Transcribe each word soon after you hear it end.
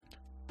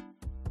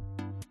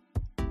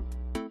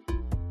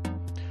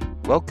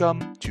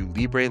Welcome to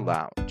Libre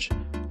Lounge,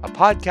 a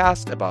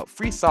podcast about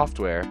free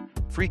software,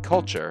 free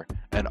culture,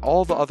 and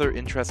all the other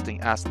interesting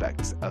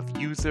aspects of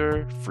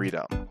user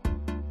freedom,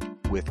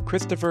 with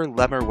Christopher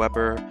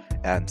Lemmer-Weber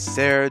and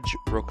Serge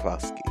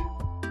Roklowski.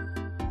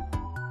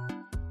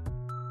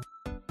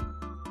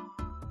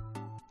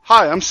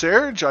 Hi, I'm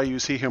Serge. I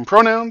use he, him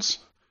pronouns.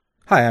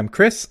 Hi, I'm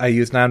Chris. I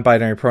use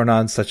non-binary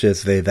pronouns such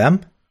as they,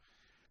 them.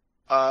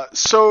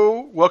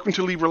 So, welcome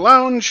to Libre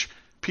Lounge.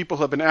 People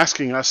have been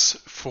asking us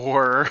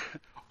for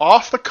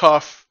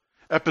off-the-cuff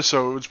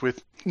episodes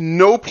with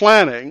no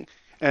planning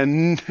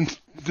and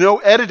no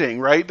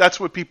editing, right? That's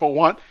what people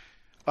want.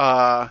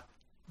 So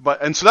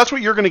that's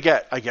what you're going to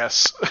get, I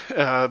guess.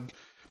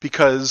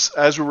 Because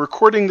as we're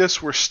recording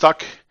this, we're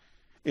stuck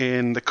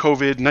in the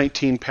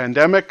COVID-19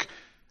 pandemic.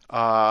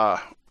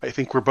 I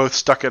think we're both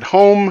stuck at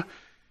home.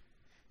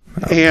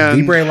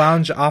 And Libre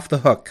Lounge off the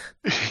hook.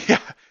 Yeah.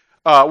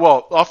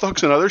 Well, Off the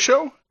Hook's another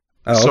show.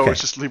 Oh, okay. So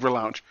it's just Libre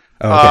Lounge.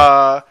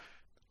 Oh,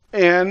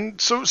 okay.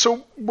 And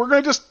so we're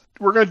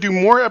gonna do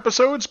more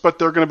episodes, but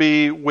they're gonna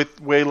be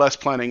with way less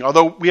planning.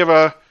 Although we have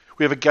a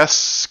guest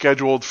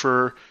scheduled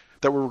for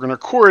that we're gonna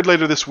record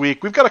later this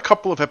week. We've got a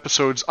couple of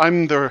episodes.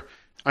 I'm the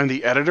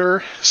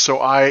editor, so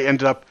I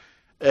ended up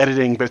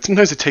editing, but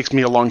sometimes it takes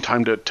me a long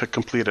time to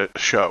complete a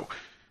show.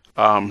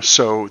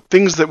 So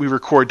things that we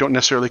record don't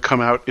necessarily come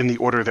out in the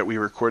order that we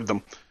record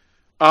them.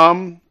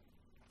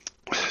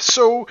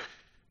 So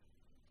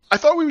I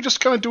thought we would just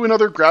kind of do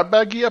another grab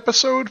baggy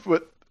episode,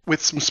 but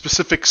with some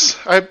specifics.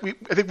 I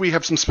think we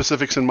have some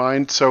specifics in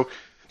mind. So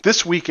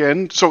this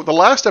weekend, the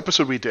last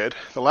episode we did,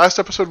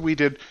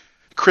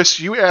 Chris,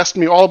 you asked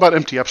me all about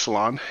Empty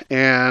Epsilon,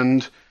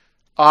 and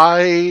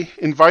I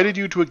invited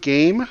you to a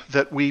game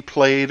that we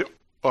played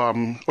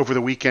over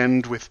the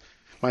weekend with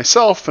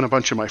myself and a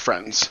bunch of my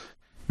friends.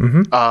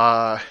 Mm-hmm.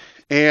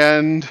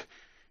 And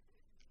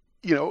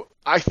you know,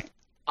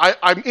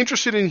 I'm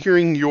interested in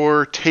hearing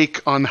your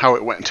take on how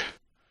it went.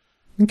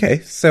 Okay,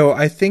 so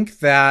I think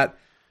that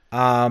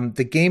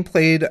the game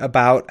played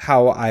about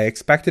how I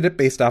expected it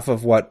based off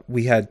of what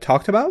we had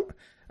talked about,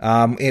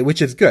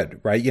 which is good,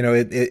 right? You know,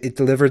 it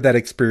delivered that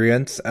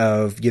experience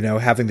of, you know,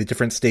 having the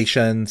different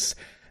stations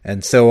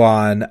and so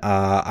on.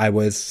 I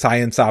was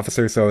science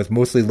officer, so I was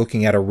mostly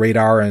looking at a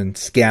radar and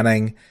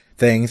scanning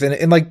things,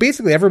 and like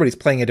basically everybody's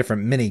playing a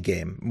different mini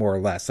game, more or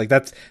less. Like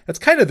that's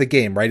kind of the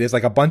game, right? It's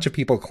like a bunch of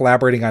people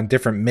collaborating on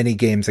different mini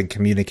games and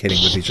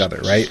communicating with each other,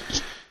 right?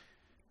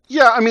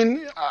 Yeah, I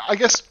mean, I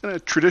guess in a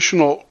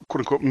traditional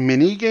quote unquote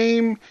mini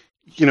game,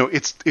 you know,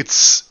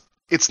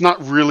 it's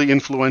not really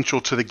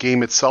influential to the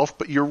game itself,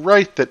 but you're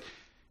right that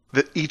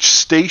each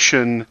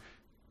station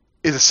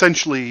is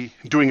essentially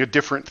doing a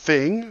different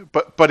thing,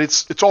 but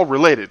it's all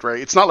related, right?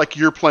 It's not like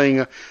you're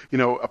playing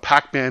a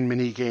Pac-Man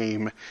mini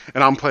game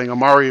and I'm playing a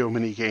Mario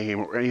mini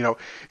game, or, you know,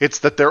 it's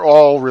that they're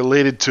all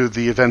related to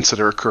the events that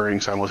are occurring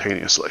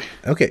simultaneously.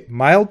 Okay,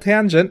 mild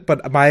tangent,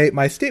 but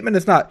my statement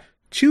is not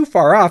too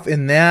far off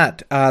in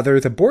that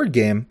there's a board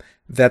game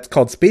that's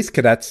called Space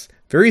Cadets,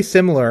 very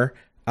similar,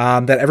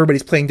 that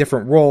everybody's playing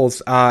different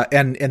roles,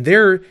 and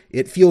there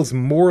it feels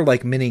more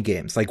like mini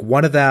games. Like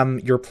one of them,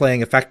 you're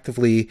playing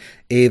effectively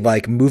a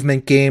like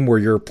movement game where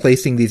you're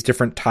placing these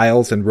different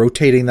tiles and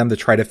rotating them to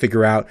try to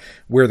figure out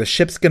where the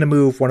ship's going to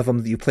move. One of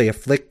them, you play a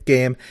flick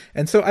game,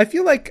 and so I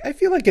feel like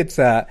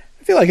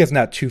it's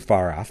not too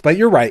far off. But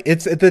you're right.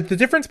 It's the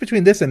difference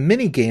between this and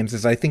mini games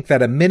is I think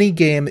that a mini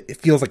game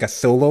feels like a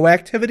solo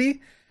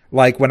activity.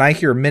 Like when I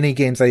hear mini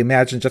games, I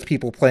imagine just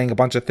people playing a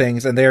bunch of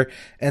things, and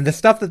the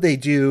stuff that they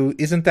do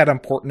isn't that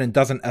important and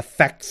doesn't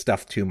affect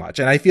stuff too much.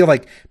 And I feel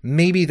like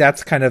maybe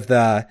that's kind of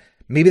the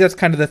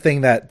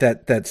thing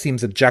that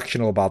seems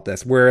objectionable about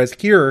this. Whereas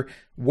here,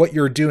 what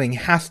you're doing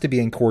has to be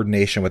in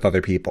coordination with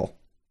other people.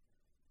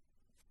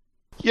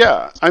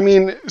 Yeah, I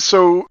mean,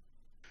 so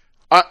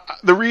I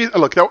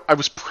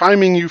was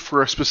priming you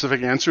for a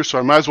specific answer, so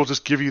I might as well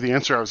just give you the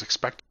answer I was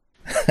expecting.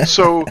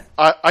 So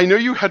I know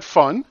you had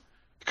fun,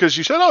 because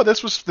you said, "Oh,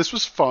 this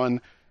was fun,"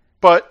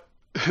 but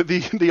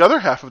the other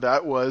half of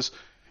that was,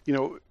 you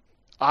know,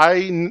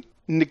 I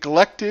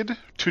neglected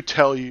to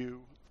tell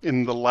you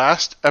in the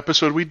last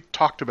episode we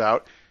talked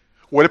about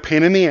what a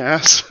pain in the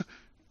ass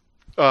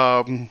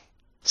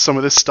some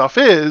of this stuff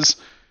is,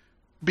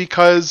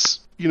 because,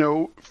 you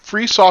know,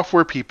 free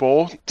software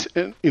people,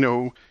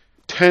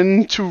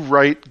 tend to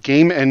write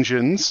game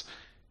engines,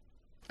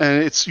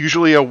 and it's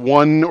usually a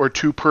 1 or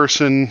 2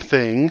 person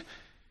thing,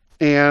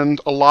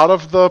 and a lot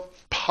of the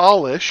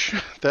polish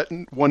that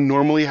one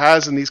normally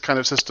has in these kind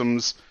of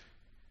systems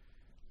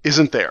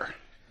isn't there.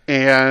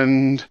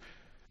 And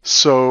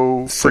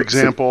so, for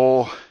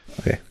example...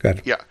 Okay, go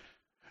ahead. Yeah.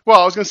 Well,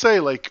 I was going to say,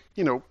 like,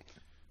 you know,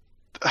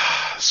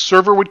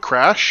 server would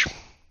crash,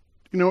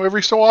 you know,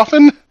 every so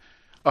often.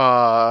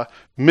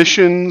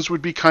 Missions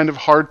would be kind of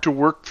hard to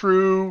work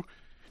through.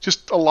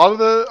 Just a lot of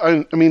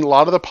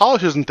the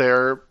polish isn't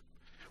there,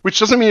 which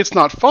doesn't mean it's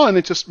not fun.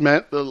 It just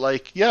meant that,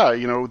 like, yeah,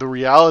 you know, the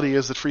reality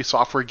is that free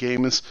software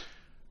games,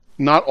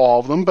 not all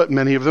of them, but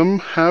many of them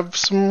have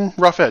some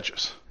rough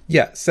edges.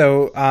 Yeah,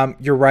 so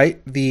you're right.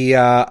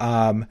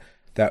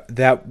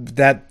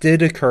 That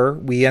did occur.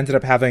 We ended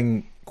up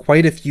having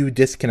quite a few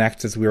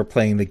disconnects as we were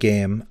playing the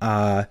game.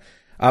 But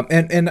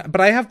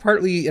I have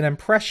partly an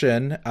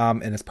impression,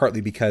 and it's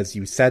partly because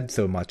you said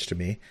so much to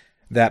me,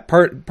 that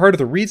part of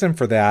the reason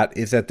for that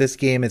is that this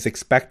game is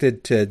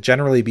expected to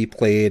generally be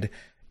played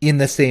in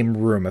the same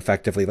room,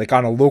 effectively, like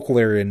on a local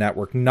area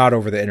network, not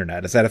over the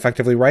internet. Is that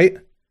effectively right?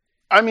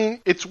 I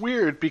mean, it's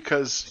weird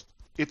because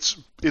it's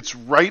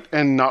right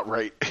and not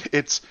right.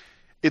 It's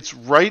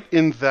right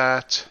in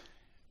that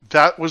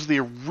was the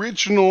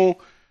original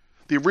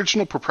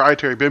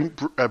proprietary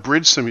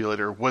bridge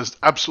simulator was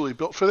absolutely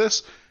built for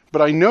this.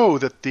 But I know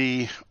that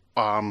the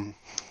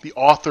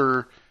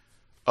author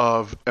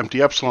of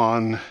Empty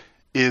Epsilon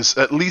is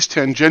at least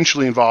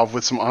tangentially involved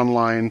with some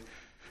online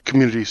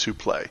communities who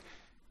play.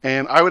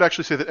 And I would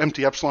actually say that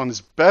Empty Epsilon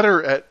is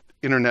better at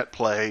internet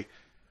play,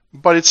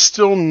 but it's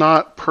still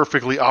not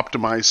perfectly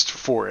optimized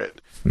for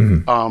it.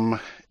 Mm-hmm.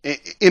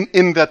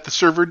 In that the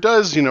server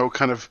does,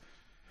 kind of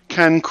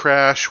can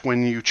crash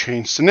when you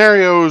change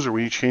scenarios or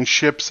when you change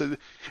ships.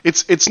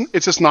 It's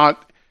just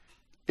not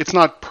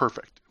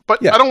perfect.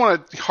 But yeah. I don't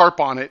want to harp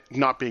on it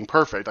not being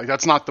perfect. Like,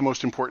 that's not the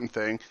most important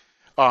thing.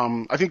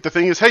 I think the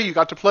thing is, hey, you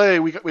got to play.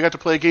 We got to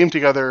play a game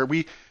together.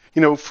 We,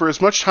 for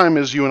as much time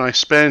as you and I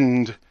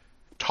spend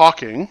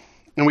talking,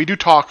 and we do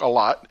talk a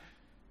lot,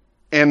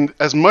 and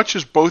as much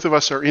as both of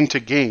us are into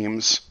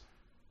games,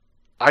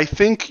 I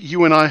think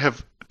you and I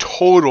have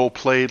total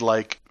played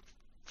like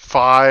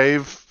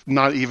 5,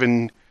 not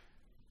even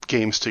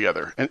games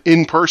together, and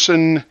in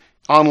person,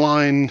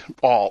 online,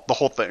 the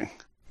whole thing.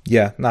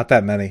 Yeah, not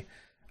that many.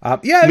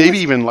 Maybe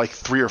even like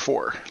 3 or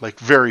 4, like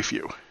very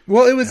few.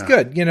 Well, it was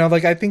good.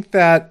 I think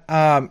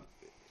that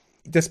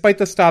despite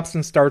the stops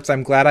and starts,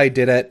 I'm glad I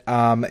did it.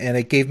 And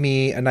it gave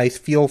me a nice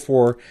feel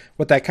for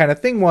what that kind of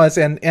thing was.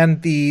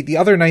 And the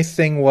other nice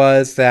thing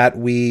was that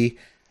we,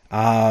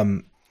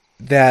 it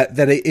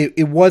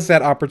was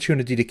that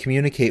opportunity to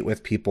communicate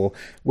with people,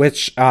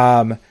 which,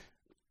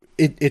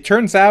 it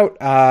turns out,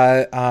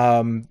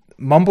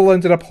 Mumble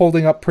ended up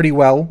holding up pretty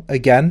well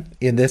again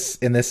in this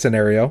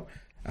scenario.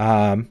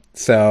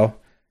 So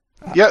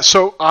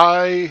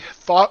I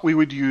thought we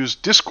would use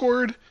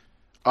Discord.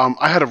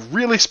 I had a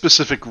really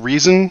specific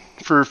reason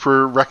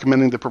for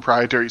recommending the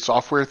proprietary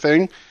software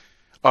thing,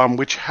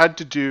 which had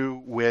to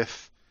do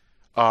with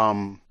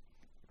the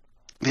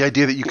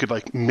idea that you could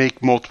like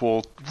make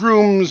multiple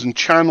rooms and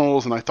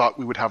channels, and I thought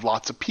we would have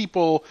lots of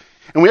people,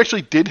 and we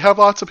actually did have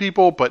lots of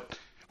people, but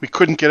we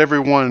couldn't get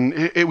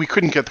everyone. We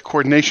couldn't get the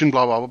coordination.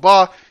 Blah blah blah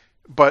blah.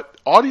 But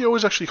audio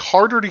is actually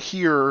harder to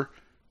hear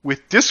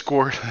with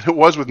Discord than it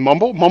was with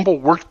Mumble. Mumble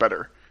worked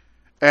better.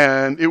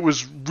 And it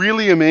was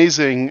really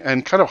amazing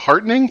and kind of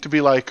heartening to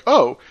be like,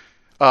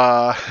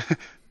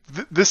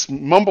 this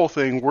Mumble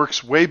thing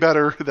works way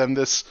better than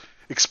this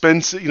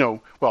expensive,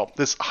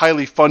 this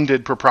highly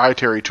funded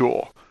proprietary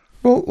tool.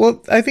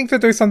 Well, I think that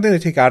there's something to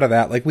take out of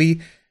that. Like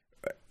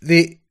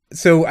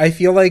so I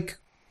feel like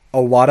a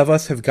lot of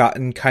us have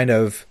gotten kind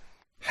of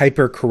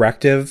hyper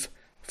corrective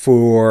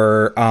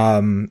for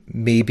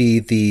maybe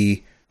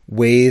the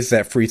ways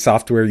that free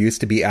software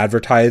used to be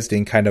advertised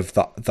in kind of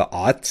the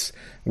aughts,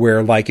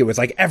 where like it was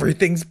like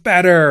everything's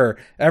better,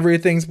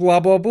 everything's blah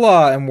blah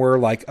blah, and we're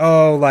like,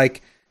 oh,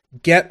 like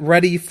get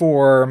ready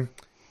for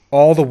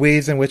all the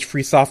ways in which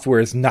free software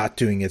is not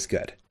doing as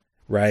good,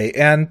 right?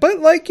 But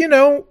like,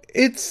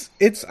 it's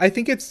I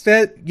think it's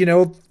that,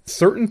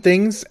 certain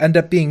things end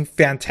up being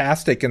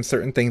fantastic and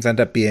certain things end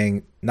up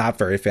being not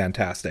very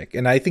fantastic,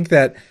 and I think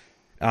that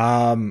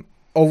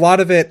a lot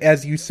of it,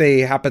 as you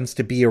say, happens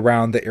to be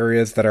around the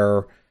areas that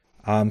are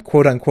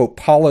quote unquote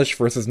polished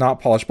versus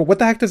not polished. But what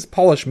the heck does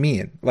polish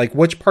mean? Like,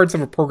 which parts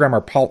of a program are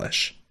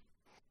polish?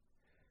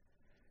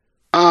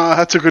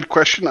 That's a good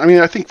question. I mean,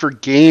 I think for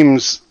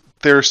games,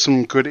 there's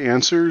some good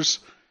answers.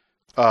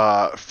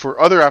 For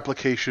other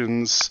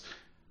applications,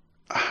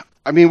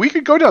 I mean, we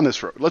could go down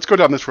this road. Let's go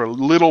down this road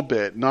a little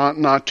bit,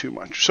 not too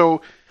much.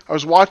 So I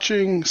was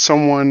watching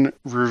someone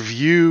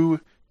review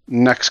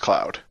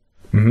Nextcloud.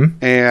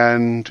 Mm-hmm.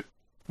 And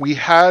we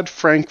had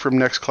Frank from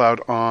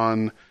Nextcloud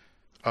on,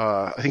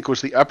 I think it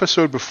was the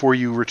episode before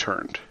you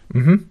returned.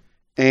 Mm-hmm.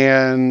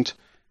 And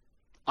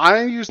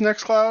I use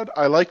Nextcloud.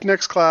 I like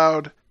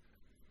Nextcloud.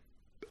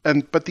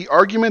 But the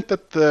argument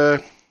that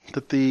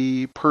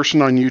the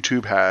person on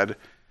YouTube had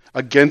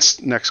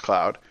against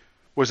Nextcloud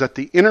was that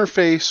the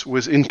interface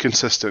was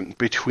inconsistent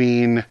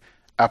between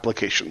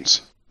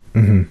applications.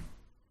 Mm-hmm.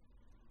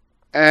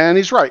 And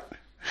he's right.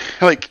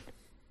 Like,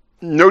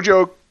 no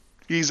joke,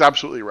 he's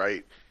absolutely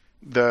right.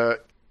 The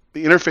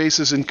interface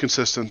is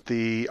inconsistent.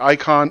 The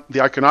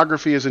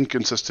iconography is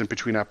inconsistent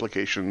between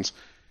applications.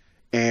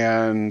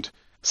 And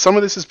some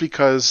of this is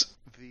because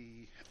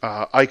the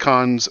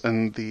icons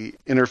and the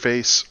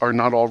interface are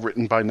not all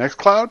written by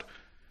Nextcloud.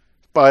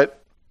 But,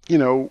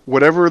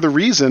 whatever the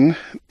reason,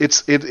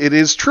 it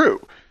is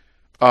true.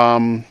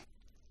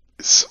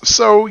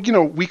 So,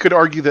 we could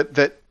argue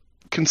that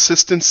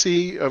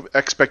consistency of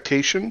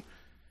expectation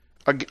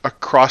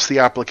across the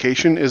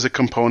application is a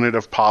component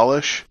of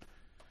polish.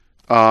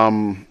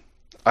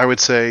 I would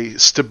say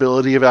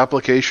stability of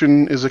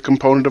application is a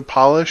component of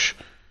polish.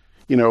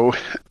 You know,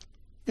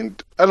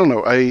 and I don't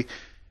know.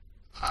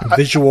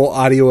 Visual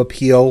audio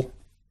appeal.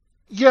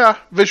 Yeah,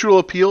 visual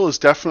appeal is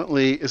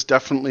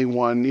definitely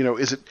one. You know,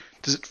 does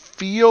it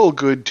feel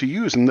good to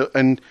use?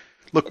 And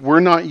look, we're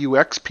not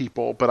UX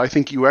people, but I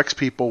think UX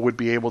people would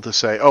be able to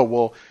say, oh,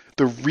 well,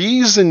 the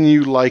reason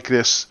you like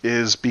this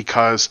is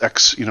because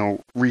X,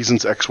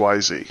 reasons X, Y,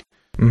 Z.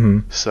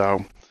 Mm-hmm.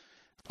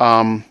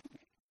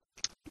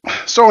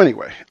 So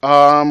anyway,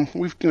 I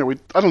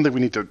don't think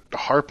we need to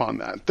harp on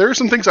that. There are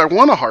some things I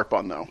want to harp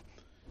on though.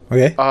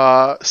 Okay.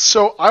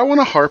 So I want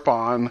to harp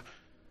on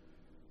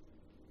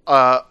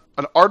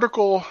an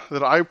article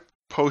that I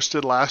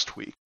posted last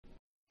week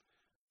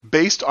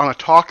based on a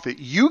talk that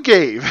you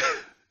gave,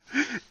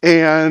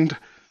 and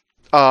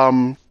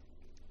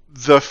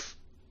the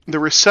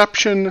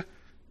reception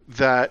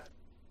that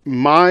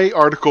my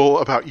article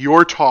about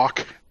your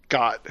talk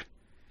got,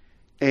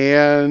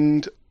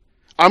 and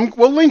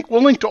we'll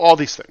link to all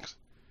these things.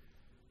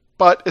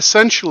 But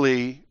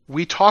essentially,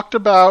 we talked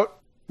about,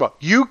 well,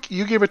 you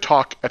gave a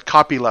talk at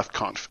Copyleft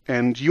Conf,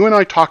 and you and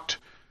I talked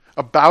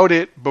about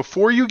it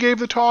before you gave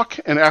the talk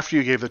and after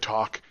you gave the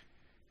talk.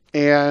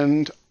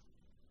 And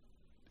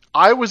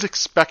I was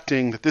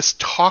expecting that this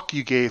talk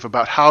you gave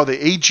about how the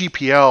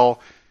AGPL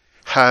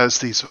has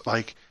these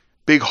like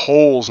big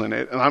holes in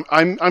it, and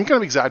I'm going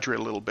to exaggerate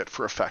a little bit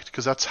for effect,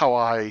 because that's how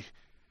I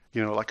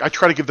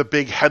try to give the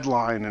big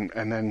headline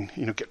and then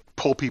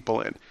pull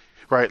people in,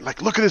 right?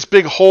 Like, look at this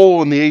big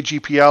hole in the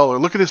AGPL, or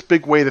look at this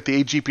big way that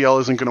the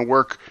AGPL isn't going to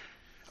work.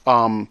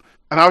 And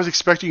I was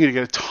expecting you to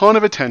get a ton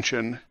of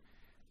attention,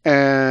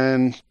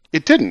 and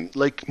it didn't.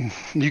 Like,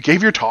 you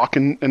gave your talk,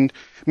 and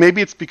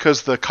maybe it's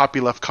because the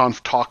Copyleft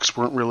Conf talks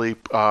weren't really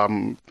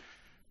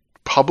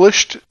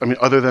published. I mean,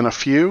 other than a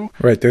few.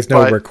 Right. There's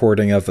no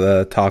recording of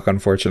the talk,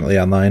 unfortunately,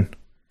 online.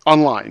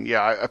 Online,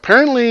 yeah.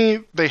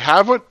 Apparently they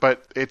have it,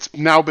 but there's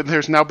now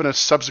been a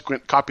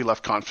subsequent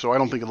Copyleft Conf, so I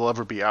don't think it'll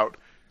ever be out.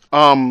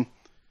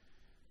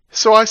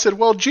 So I said,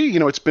 well, gee,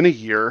 it's been a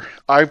year.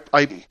 I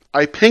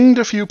pinged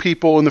a few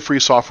people in the free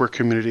software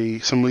community,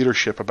 some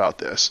leadership about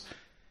this,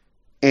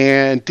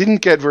 and didn't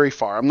get very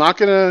far. I'm not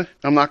gonna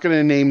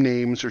name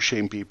names or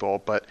shame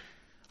people, but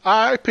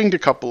I pinged a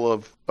couple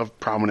of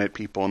prominent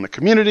people in the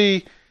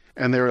community,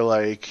 and they were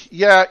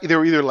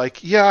either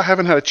like, yeah, I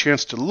haven't had a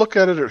chance to look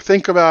at it or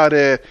think about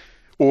it,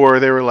 or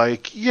they were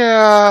like,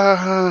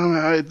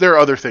 yeah, there are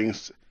other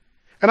things.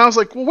 And I was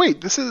like, well,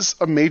 wait, this is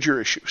a major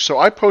issue. So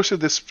I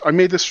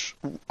made this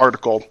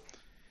article,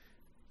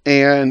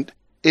 and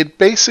it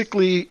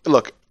basically,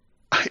 look,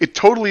 it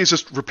totally is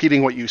just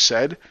repeating what you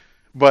said,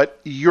 but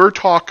your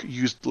talk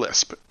used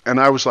Lisp. And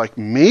I was like,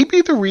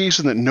 maybe the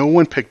reason that no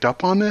one picked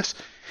up on this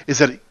is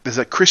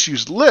that Chris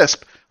used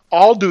Lisp.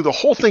 I'll do the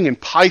whole thing in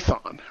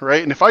Python,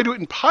 right? And if I do it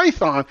in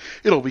Python,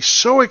 it'll be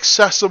so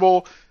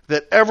accessible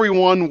that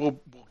everyone will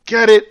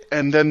get it,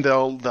 and then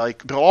they'll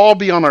all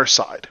be on our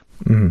side.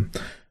 Mm-hmm.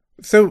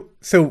 So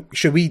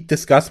should we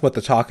discuss what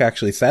the talk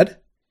actually said?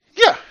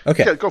 Yeah.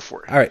 Okay. Yeah, go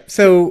for it. All right.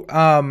 So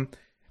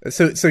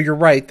you're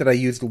right that I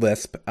used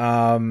Lisp.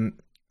 I want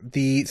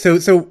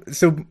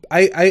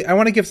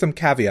to give some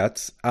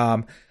caveats.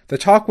 The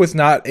talk was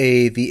not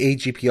the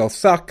AGPL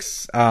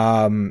sucks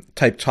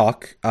type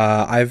talk.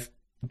 I've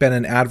been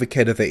an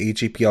advocate of the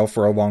AGPL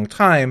for a long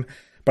time,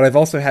 but I've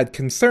also had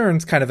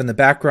concerns kind of in the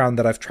background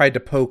that I've tried to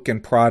poke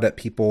and prod at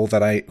people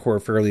who are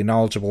fairly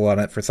knowledgeable on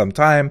it for some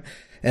time,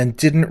 and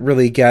didn't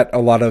really get a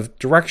lot of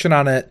direction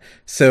on it.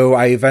 So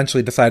I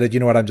eventually decided,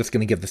 you know what, I'm just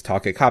going to give this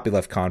talk at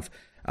Copyleft Conf.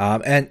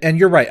 And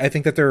you're right. I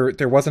think that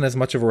there wasn't as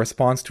much of a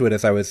response to it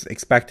as I was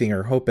expecting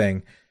or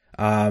hoping.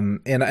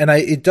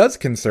 It does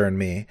concern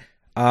me.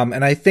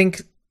 And I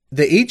think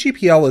the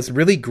AGPL is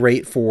really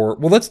great for,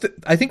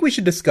 I think we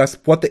should discuss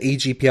what the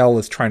AGPL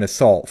is trying to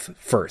solve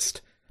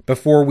first,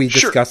 before we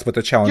discuss what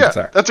the challenges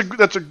are. That's a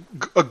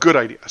good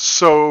idea.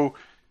 So,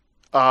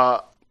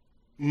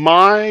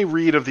 my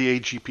read of the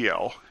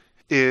AGPL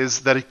is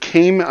that it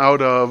came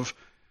out of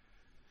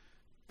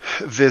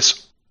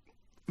this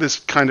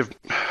kind of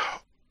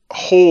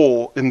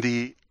hole in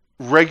the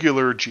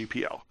regular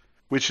GPL,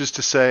 which is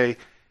to say,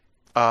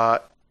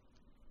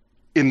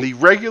 in the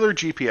regular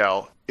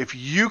GPL, if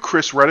you,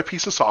 Chris, write a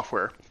piece of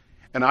software,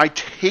 and I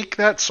take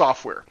that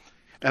software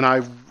and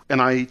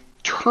I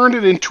turn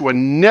it into a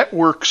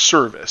network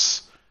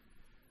service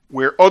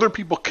where other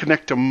people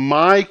connect to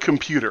my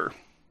computer,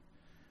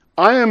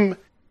 I am,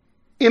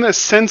 in a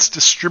sense,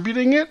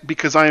 distributing it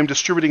because I am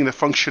distributing the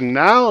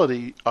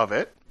functionality of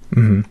it,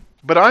 mm-hmm.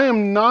 but I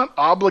am not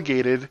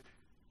obligated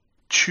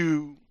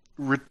to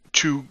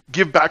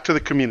give back to the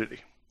community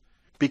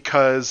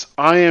because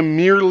I am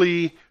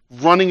merely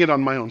running it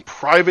on my own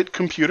private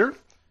computer.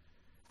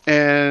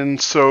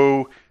 And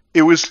so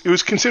it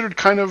was considered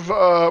kind of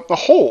a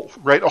hole,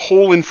 right? A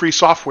hole in free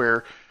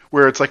software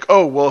where it's like,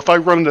 oh, well, if I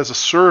run it as a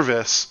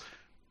service,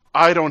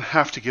 I don't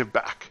have to give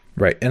back.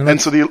 Right.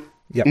 And so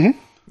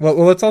Well,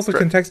 let's also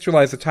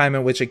contextualize the time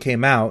at which it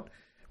came out,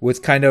 was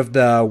kind of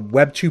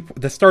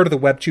the start of the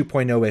Web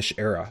 2.0-ish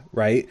era,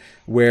 right?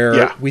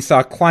 Where we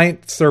saw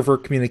client-server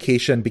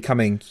communication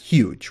becoming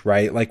huge,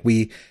 right? Like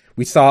we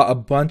saw a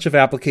bunch of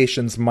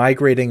applications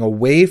migrating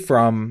away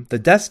from the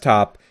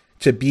desktop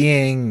to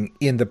being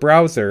in the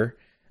browser,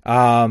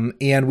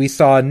 and we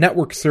saw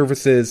network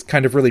services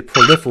kind of really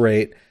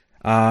proliferate.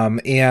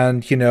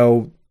 And, you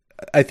know,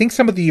 I think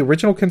some of the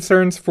original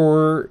concerns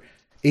for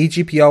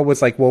AGPL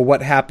was like, well,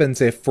 what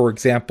happens if, for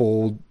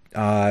example,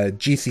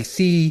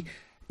 GCC,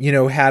 you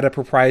know, had a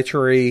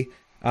proprietary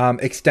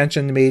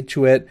extension made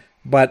to it?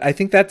 But I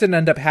think that didn't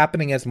end up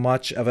happening as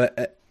much of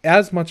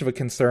a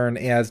concern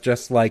as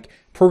just like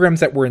programs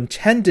that were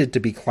intended to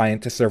be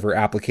client to server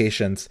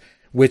applications,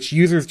 which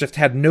users just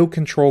had no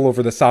control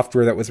over the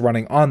software that was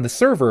running on the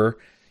server,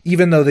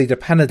 even though they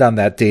depended on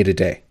that day to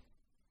day.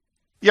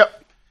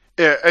 Yep.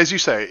 As you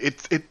say,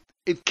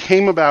 it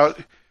came about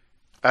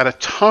at a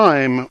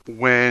time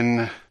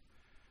when,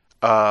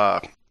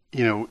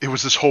 you know, it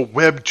was this whole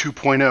Web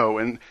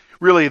 2.0, and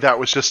really that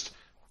was just,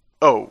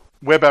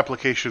 web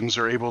applications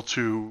are able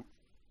to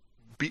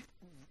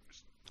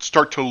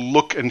start to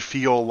look and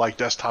feel like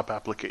desktop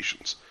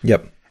applications.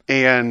 Yep.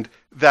 And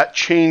that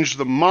changed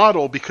the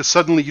model because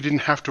suddenly you didn't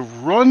have to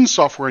run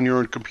software on your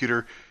own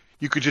computer.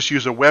 You could just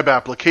use a web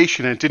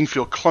application, and it didn't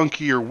feel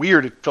clunky or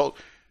weird. It felt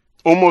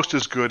almost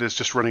as good as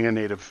just running a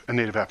native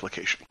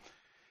application.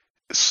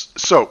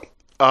 So,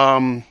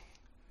 and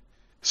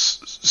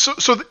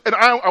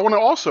I want to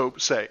also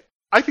say,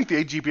 I think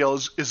the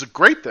AGPL is a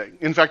great thing.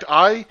 In fact,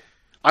 I'm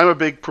a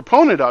big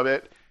proponent of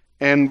it,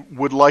 and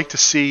would like to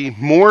see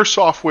more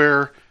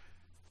software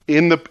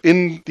in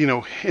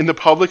the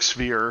public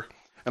sphere.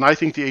 And I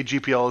think the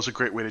AGPL is a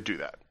great way to do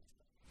that.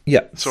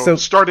 Yeah. So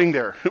starting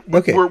there,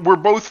 okay. We're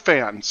both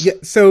fans. Yeah.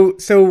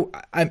 So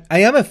I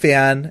am a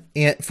fan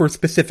for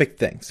specific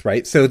things,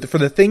 right? So for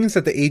the things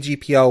that the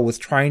AGPL was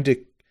trying to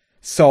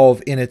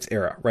solve in its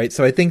era, right?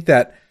 So I think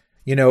that,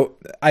 you know,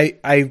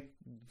 I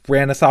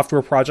ran a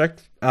software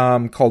project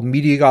called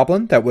Media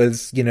Goblin that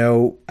was, you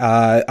know,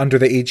 under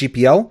the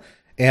AGPL,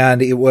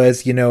 and it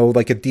was, you know,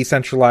 like a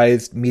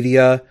decentralized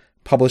media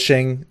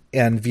publishing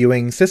and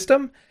viewing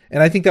system,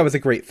 and I think that was a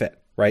great fit.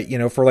 Right, you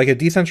know, for like a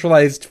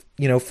decentralized,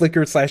 you know,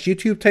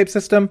 Flickr/YouTube type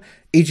system,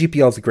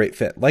 AGPL is a great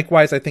fit.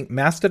 Likewise, I think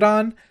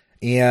Mastodon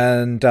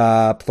and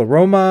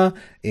Pleroma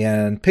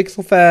and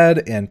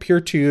PixelFed and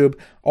PeerTube,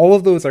 all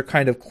of those are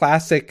kind of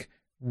classic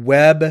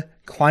web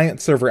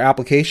client-server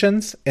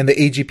applications, and the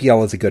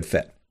AGPL is a good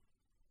fit.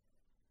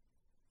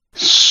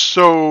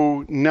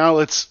 So now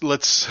let's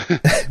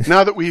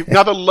now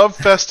that Love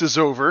Fest is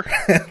over,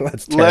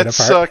 let's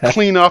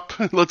clean up.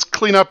 Let's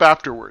clean up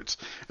afterwards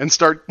and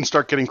start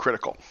getting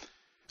critical.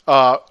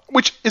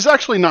 Which is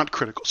actually not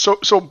critical.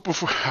 So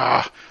before,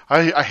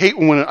 I hate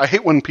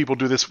when people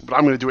do this, but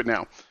I'm going to do it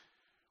now.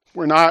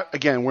 We're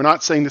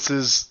not saying this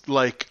is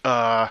like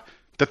that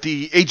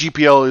the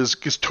AGPL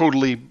is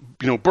totally,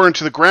 you know, burned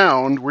to the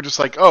ground. We're just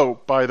like,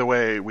 oh, by the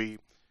way, we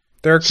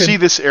see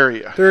this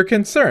area. There are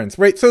concerns,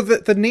 right? So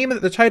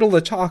the title of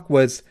the talk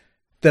was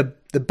the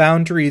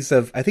boundaries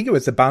of, I think it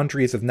was the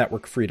boundaries of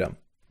network freedom,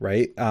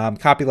 right?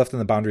 Copyleft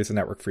and the boundaries of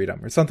network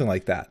freedom, or something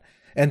like that.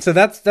 And so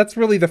that's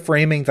really the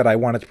framing that I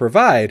wanted to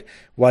provide.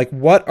 Like,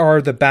 what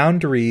are the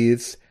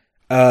boundaries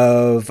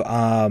of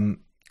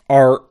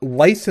our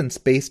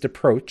license-based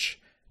approach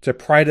to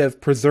try to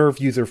preserve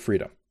user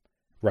freedom,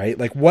 right?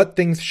 Like, what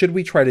things should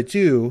we try to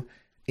do,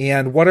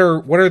 and what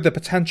are the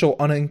potential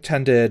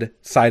unintended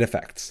side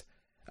effects?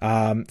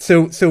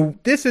 So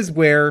this is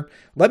where,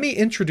 let me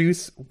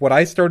introduce what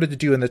I started to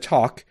do in the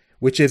talk,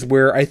 which is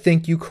where I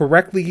think you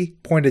correctly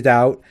pointed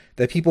out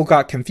that people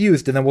got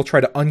confused, and then we'll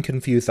try to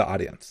unconfuse the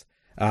audience.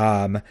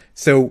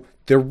 So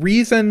the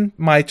reason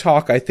my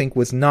talk, I think,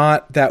 was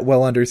not that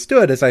well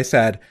understood is I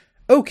said,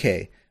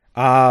 okay,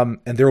 and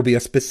there will be a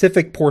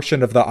specific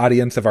portion of the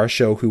audience of our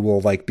show who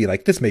will be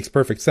like, this makes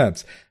perfect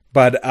sense.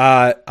 But,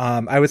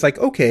 I was like,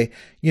 okay,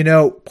 you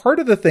know, part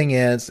of the thing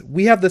is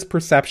we have this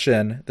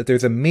perception that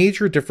there's a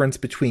major difference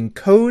between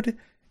code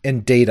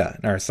and data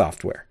in our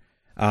software.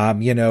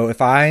 You know,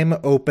 if I'm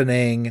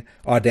opening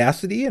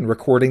Audacity and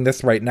recording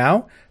this right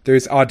now,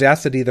 there's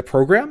Audacity, the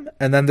program,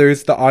 and then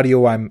there's the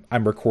audio I'm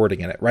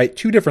recording in it, right?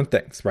 Two different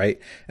things, right?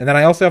 And then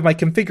I also have my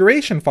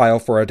configuration file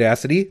for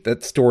Audacity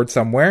that's stored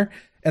somewhere,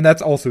 and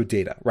that's also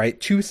data, right?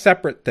 Two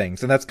separate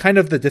things, and that's kind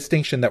of the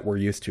distinction that we're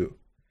used to.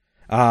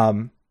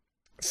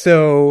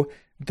 So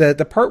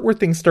the part where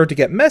things start to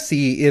get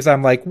messy is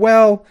I'm like,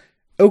 well,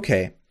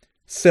 okay,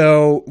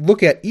 so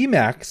look at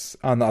Emacs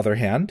on the other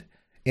hand.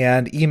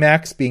 And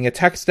Emacs being a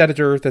text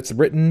editor that's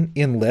written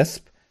in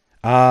Lisp,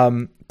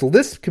 the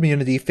Lisp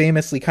community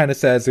famously kind of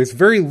says there's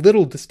very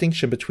little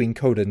distinction between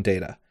code and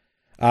data.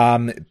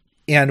 And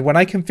when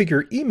I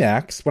configure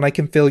Emacs, when I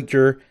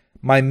configure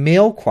my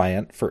mail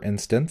client, for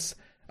instance,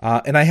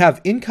 and I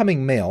have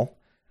incoming mail,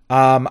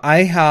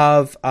 I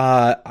have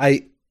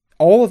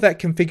all of that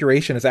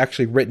configuration is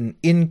actually written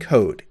in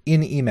code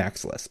in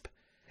Emacs Lisp,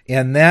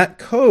 and that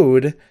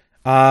code.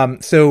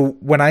 So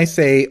when I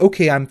say,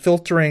 okay, I'm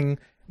filtering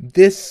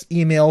this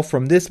email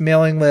from this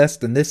mailing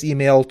list and this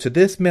email to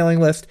this mailing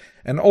list.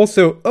 And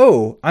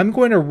also, I'm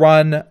going to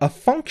run a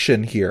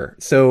function here.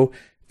 So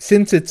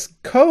since it's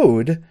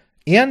code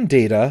and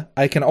data,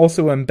 I can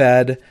also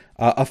embed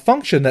a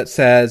function that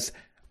says,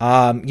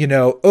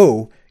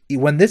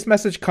 when this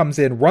message comes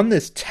in, run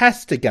this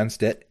test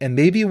against it, and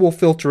maybe we'll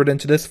filter it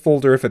into this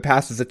folder if it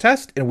passes a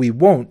test, and we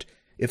won't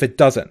if it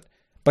doesn't.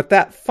 But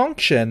that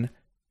function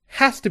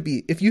has to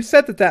be, if you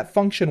said that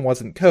function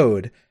wasn't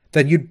code,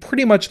 then you'd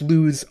pretty much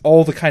lose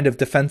all the kind of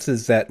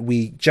defenses that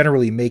we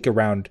generally make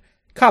around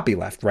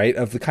copyleft, right?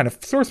 Of the kind of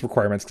source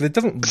requirements, because it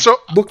doesn't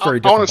look very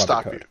different. I want to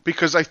stop you,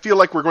 because I feel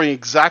like we're going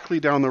exactly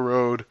down the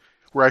road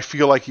where I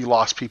feel like you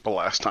lost people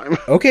last time.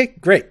 Okay,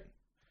 great.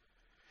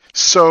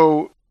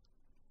 So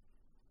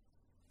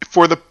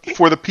for the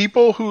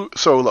people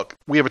look,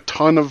 we have a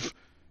ton of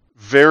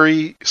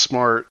very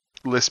smart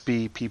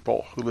Lispy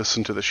people who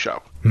listen to the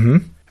show.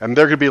 Mm-hmm. And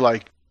they're going to be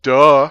like,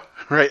 duh,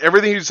 right?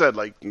 Everything you said,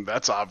 like,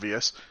 that's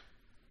obvious.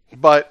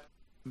 But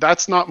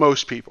that's not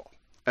most people.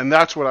 And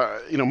that's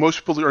what most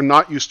people are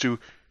not used to,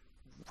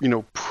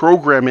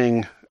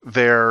 programming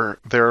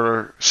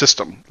their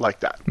system like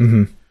that.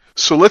 Mm-hmm.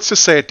 So let's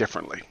just say it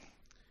differently.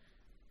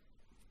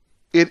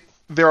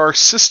 There are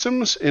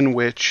systems in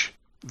which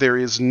there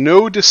is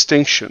no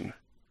distinction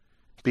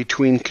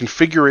between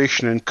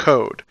configuration and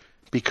code,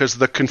 because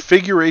the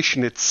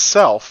configuration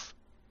itself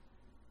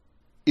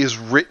is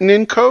written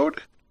in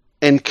code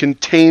and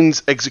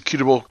contains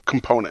executable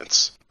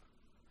components.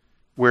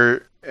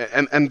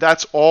 And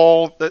that's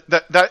all that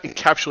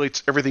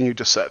encapsulates everything you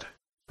just said,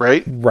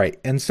 right? Right.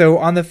 And so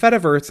on the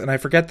Fediverse, and I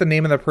forget the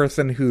name of the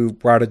person who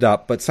brought it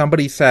up, but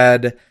somebody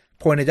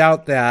pointed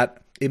out that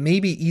it may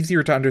be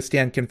easier to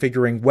understand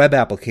configuring web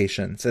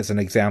applications as an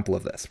example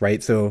of this,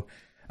 right? So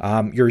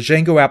your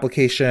Django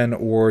application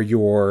or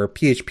your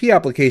PHP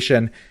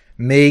application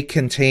may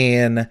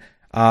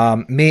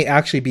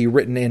actually be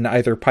written in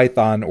either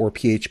Python or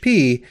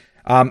PHP.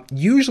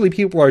 Usually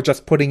people are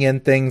just putting in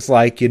things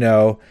like,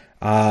 some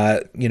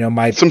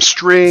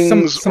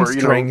strings, some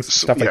strings,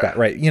 stuff like that,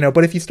 right?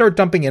 But if you start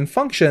dumping in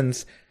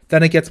functions,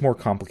 then it gets more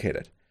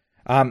complicated.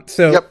 Yep.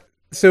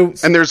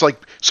 And there's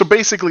so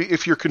basically,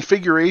 if your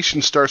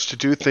configuration starts to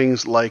do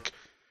things like,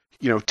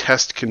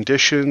 test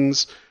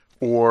conditions,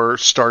 or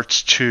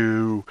starts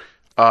to,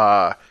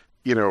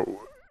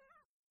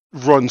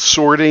 run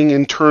sorting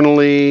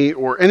internally,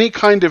 or any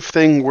kind of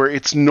thing where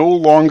it's no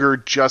longer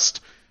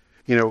just,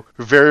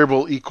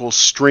 variable equals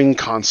string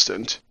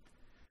constant,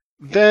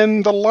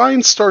 then the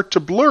lines start to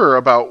blur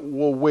about,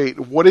 well, wait,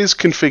 what is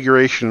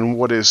configuration and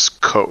what is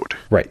code?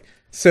 Right.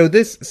 So the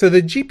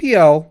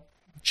GPL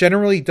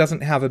generally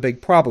doesn't have a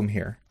big problem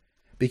here,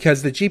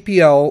 because the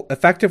GPL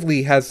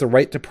effectively has the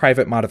right to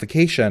private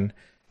modification,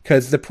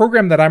 because the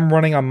program that I'm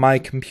running on my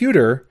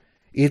computer,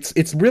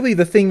 it's really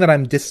the thing that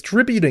I'm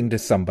distributing to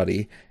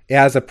somebody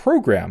as a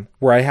program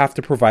where I have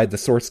to provide the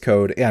source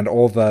code and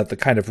all the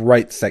kind of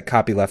rights that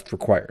copyleft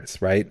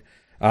requires, right?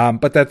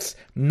 But that's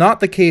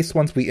not the case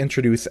once we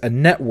introduce a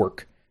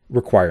network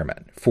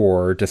requirement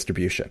for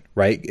distribution,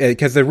 right?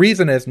 Because the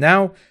reason is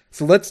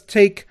so let's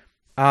take,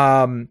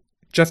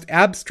 just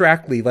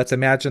abstractly, let's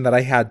imagine that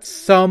I had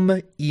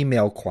some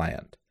email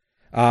client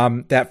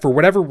that for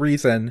whatever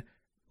reason,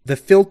 the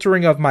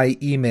filtering of my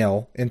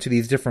email into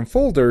these different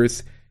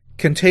folders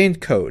contained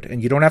code,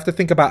 and you don't have to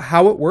think about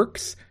how it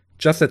works,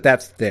 just that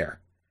that's there.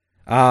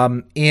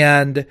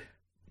 And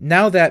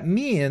now that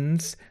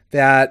means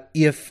that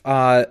if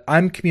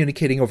I'm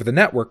communicating over the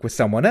network with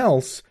someone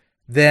else,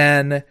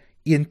 then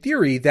in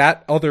theory,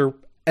 that other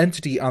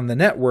entity on the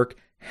network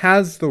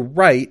has the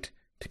right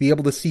to be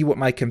able to see what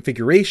my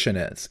configuration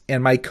is.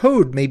 And my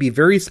code may be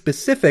very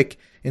specific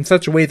in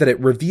such a way that it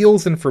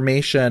reveals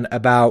information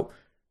about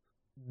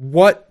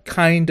what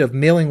kind of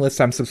mailing lists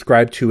I'm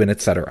subscribed to, and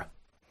etc.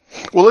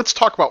 Well, let's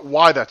talk about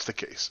why that's the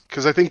case,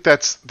 because I think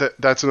that's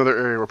another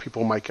area where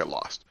people might get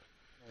lost.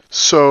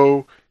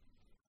 So,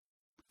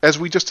 as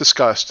we just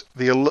discussed,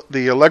 the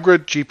Allegra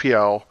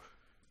GPL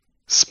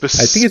I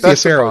think it's the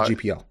Affero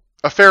GPL.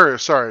 Affero,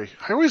 sorry.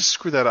 I always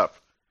screw that up.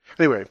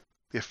 Anyway,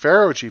 the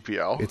Affero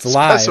GPL it's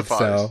live,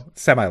 so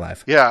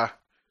semi-live. Yeah,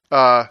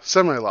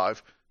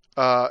 semi-live.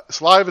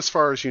 It's live as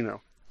far as you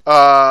know.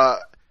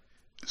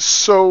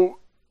 So,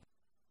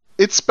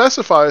 it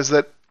specifies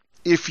that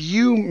if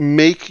you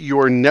make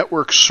your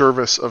network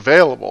service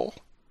available,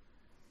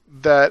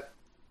 that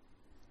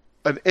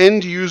an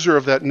end user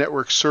of that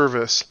network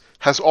service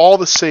has all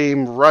the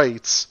same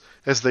rights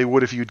as they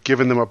would if you'd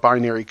given them a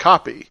binary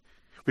copy,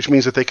 which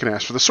means that they can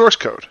ask for the source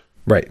code.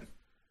 Right.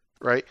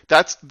 Right.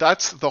 That's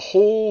the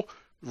whole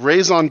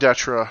raison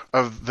d'etre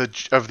of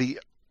the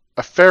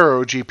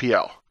Affero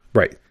GPL.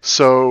 Right.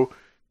 So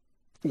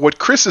what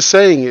Chris is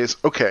saying is,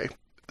 okay,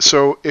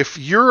 so if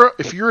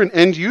you're an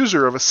end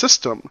user of a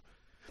system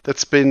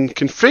that's been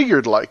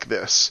configured like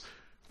this,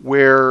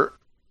 where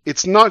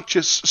it's not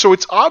just, so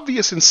it's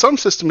obvious in some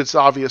system, it's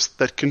obvious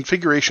that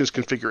configuration is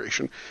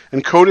configuration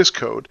and code is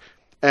code,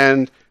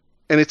 and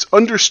it's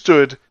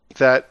understood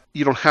that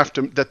you don't have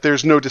to, that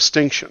there's no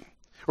distinction.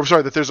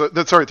 that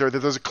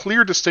there's a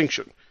clear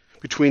distinction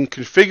between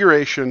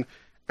configuration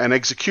and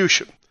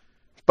execution.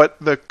 But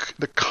the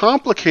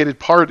complicated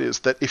part is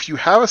that if you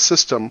have a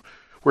system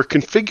where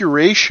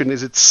configuration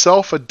is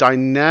itself a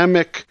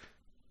dynamic,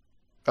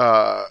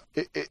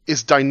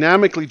 is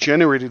dynamically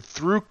generated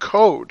through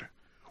code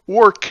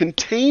or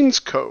contains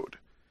code,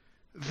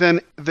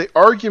 then the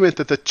argument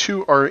that the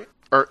two are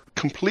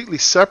completely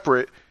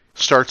separate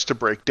starts to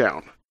break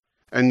down.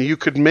 And you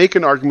could make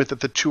an argument that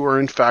the two are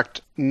in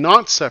fact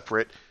not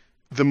separate.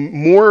 The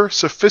more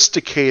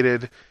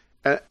sophisticated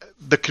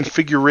the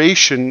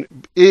configuration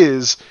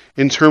is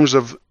in terms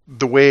of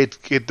the way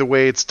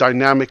it's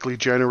dynamically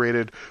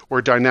generated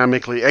or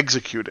dynamically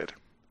executed.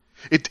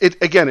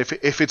 It again,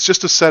 if it's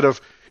just a set of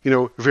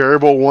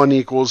variable 1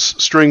 equals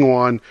string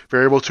 1,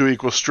 variable 2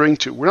 equals string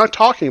 2, we're not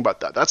talking about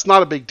that. That's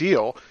not a big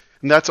deal,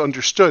 and that's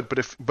understood.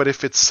 But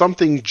if it's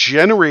something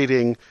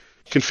generating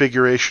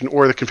configuration,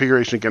 or the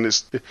configuration again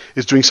is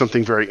doing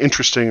something very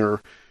interesting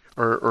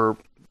or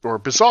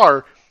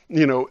bizarre,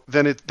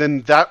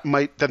 then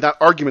that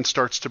argument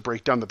starts to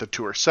break down that the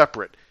two are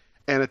separate.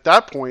 And at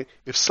that point,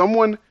 if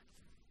someone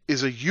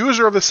is a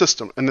user of the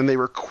system and then they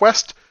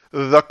request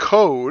the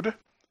code,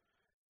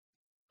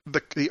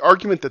 the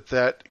argument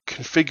that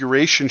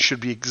configuration should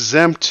be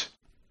exempt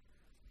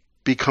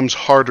becomes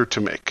harder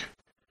to make.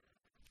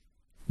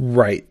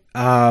 Right.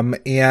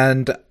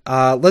 And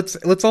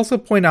let's also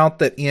point out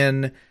that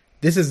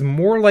this is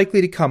more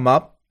likely to come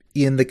up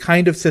in the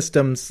kind of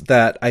systems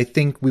that I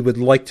think we would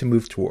like to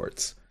move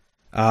towards.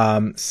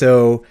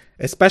 So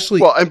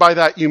especially, well, and by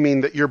that you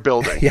mean that you're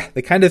building. Yeah,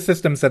 the kind of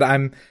systems that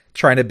I'm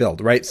trying to build,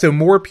 right? So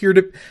more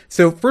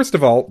so first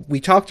of all, we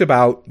talked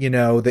about, the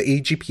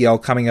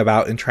AGPL coming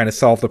about and trying to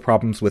solve the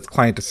problems with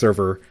client to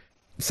server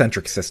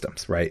centric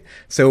systems, right?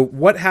 So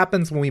what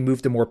happens when we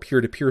move to more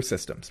peer-to-peer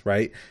systems,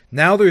 right?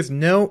 Now there's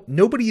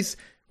nobody's,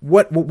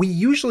 what we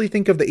usually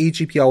think of the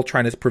AGPL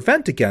trying to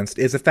prevent against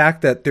is the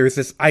fact that there's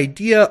this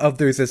idea of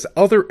there's this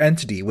other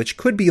entity, which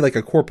could be like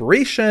a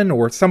corporation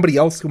or somebody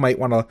else who might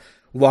want to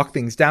lock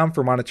things down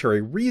for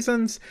monetary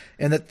reasons,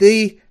 and that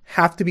they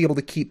have to be able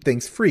to keep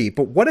things free.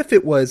 But what if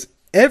it was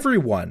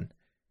everyone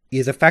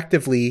is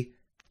effectively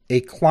a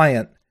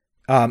client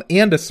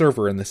and a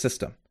server in the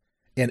system,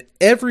 and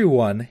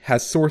everyone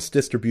has source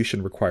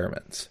distribution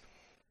requirements?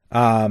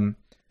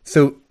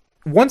 So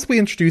once we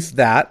introduce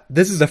that,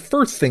 this is the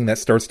first thing that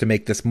starts to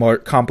make this more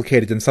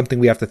complicated and something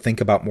we have to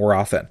think about more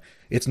often.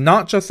 It's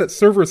not just that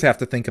servers have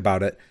to think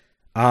about it.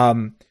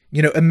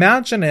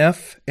 Imagine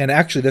if, and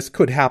actually this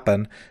could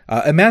happen,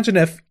 imagine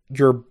if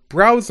your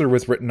browser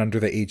was written under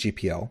the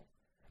AGPL,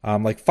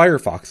 like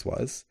Firefox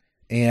was,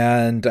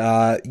 and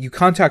you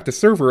contact a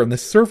server, and the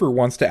server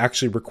wants to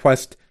actually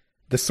request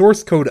the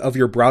source code of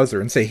your browser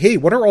and say, hey,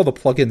 what are all the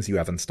plugins you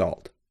have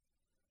installed?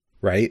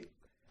 Right?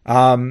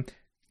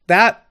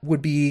 That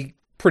would be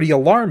pretty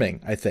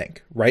alarming, I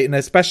think, right? And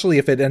especially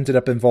if it ended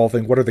up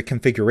involving what are the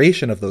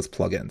configuration of those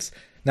plugins.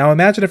 Now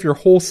imagine if your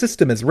whole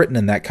system is written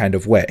in that kind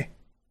of way.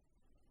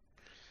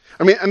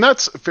 I mean, and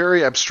that's a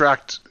very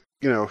abstract,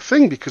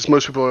 thing, because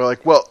most people are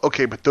like, well,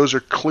 okay, but those are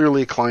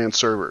clearly client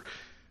server.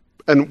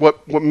 And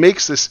what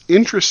makes this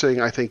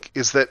interesting, I think,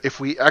 is that if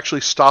we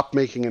actually stop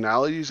making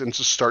analogies and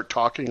just start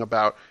talking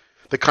about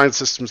the kind of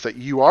systems that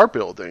you are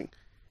building,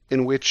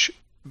 in which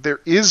there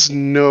is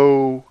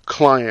no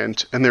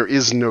client and there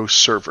is no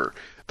server.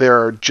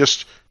 There are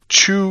just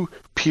two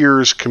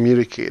peers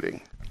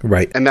communicating.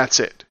 Right. And that's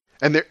it.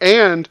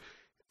 And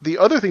the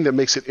other thing that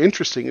makes it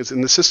interesting is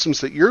in the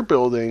systems that you're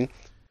building,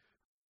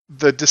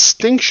 the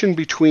distinction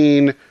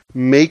between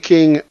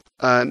making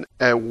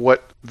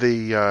what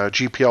the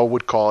GPL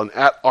would call an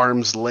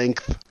at-arm's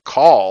length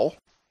call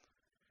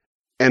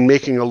and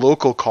making a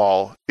local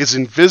call is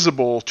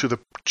invisible to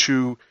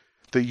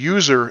the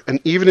user, and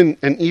even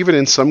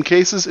in some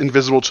cases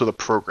invisible to the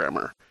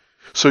programmer.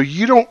 So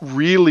you don't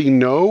really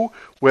know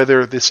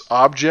whether this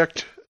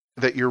object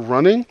that you're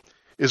running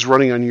is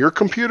running on your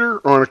computer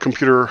or on a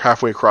computer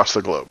halfway across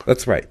the globe.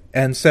 That's right.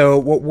 And so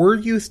what we're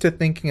used to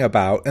thinking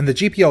about, and the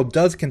GPL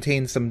does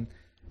contain some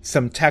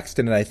text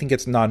in it, I think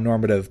it's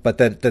non-normative, but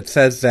that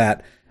says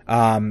that,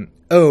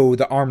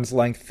 the arm's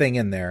length thing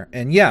in there.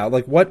 And yeah,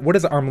 like what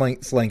does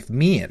arm's length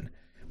mean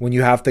when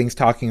you have things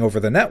talking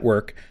over the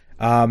network?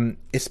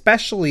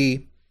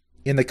 Especially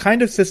in the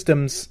kind of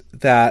systems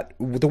that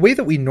the way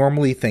that we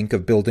normally think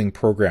of building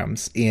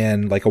programs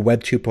in like a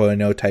Web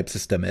 2.0 type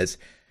system is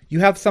you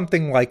have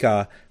something like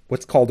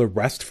what's called a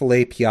RESTful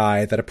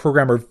API that a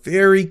programmer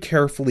very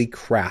carefully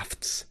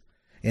crafts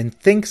and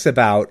thinks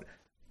about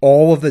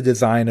all of the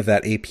design of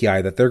that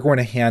API that they're going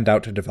to hand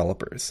out to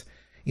developers.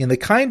 In the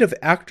kind of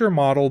actor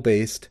model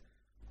based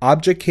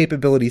object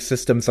capability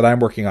systems that I'm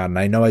working on, and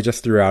I know I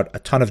just threw out a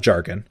ton of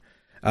jargon,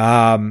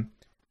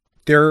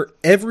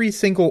 every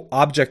single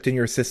object in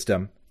your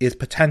system is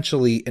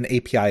potentially an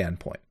API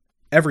endpoint.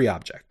 Every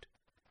object.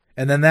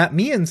 And then that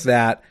means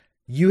that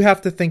you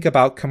have to think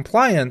about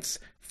compliance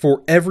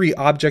for every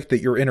object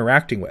that you're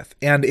interacting with.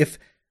 And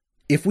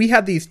if we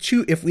had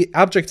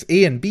objects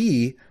A and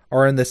B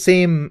are in the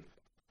same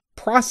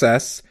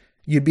process,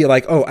 you'd be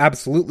like, oh,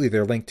 absolutely,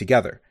 they're linked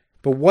together.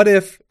 But what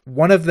if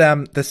one of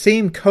them, the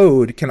same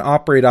code, can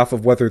operate off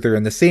of whether they're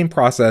in the same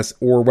process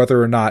or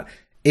whether or not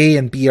A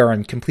and B are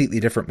on completely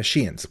different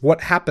machines?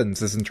 What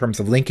happens is in terms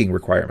of linking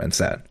requirements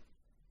then?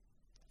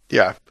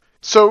 Yeah.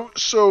 So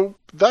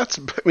that's,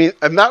 I mean,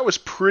 and that was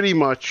pretty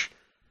much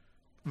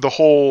the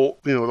whole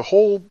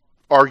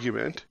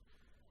argument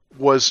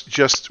was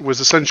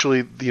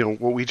essentially,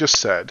 what we just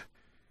said.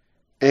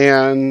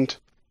 And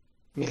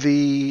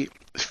the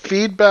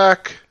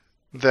feedback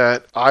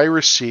that I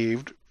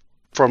received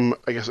from,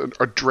 I guess,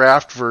 a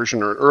draft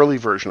version or an early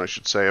version, I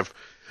should say, of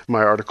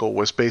my article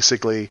was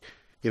basically,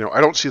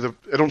 I don't see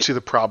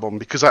the problem,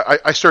 because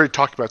I started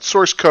talking about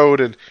source code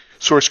and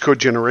source code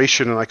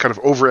generation, and I kind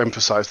of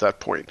overemphasized that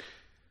point.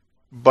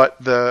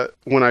 But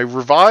when I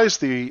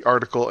revised the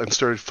article and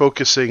started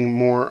focusing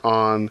more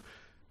on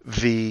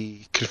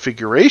the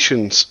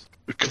configuration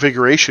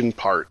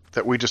part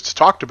that we just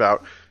talked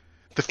about,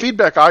 the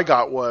feedback I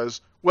got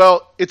was,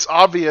 well, it's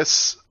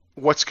obvious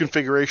what's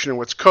configuration and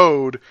what's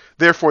code,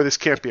 therefore this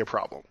can't be a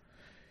problem.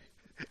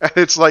 And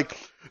it's like,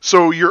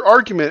 so your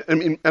argument, I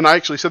mean, and I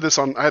actually said this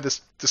I had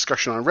this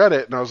discussion on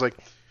Reddit, and I was like,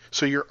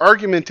 so your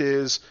argument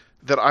is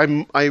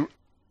that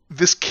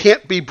this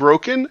can't be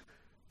broken,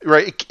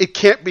 right? It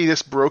can't be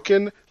this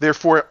broken,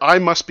 therefore I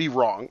must be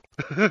wrong,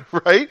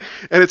 right?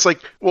 And it's like,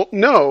 well,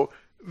 no,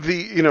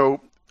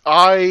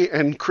 I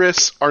and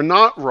Chris are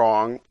not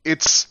wrong.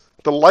 It's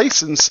the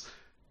license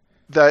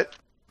that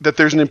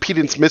there's an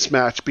impedance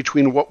mismatch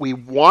between what we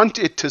want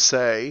it to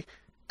say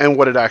and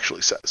what it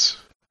actually says.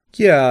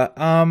 Yeah.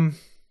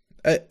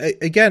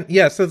 Again,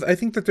 yeah. So I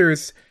think that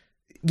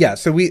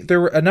there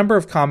were a number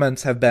of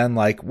comments have been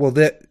like, well,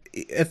 that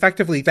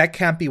effectively that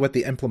can't be what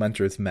the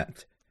implementers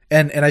meant.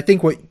 And I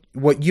think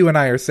what you and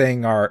I are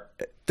saying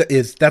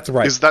that's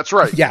right. That's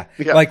right. Yeah.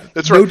 Like,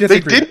 that's right. They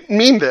didn't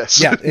mean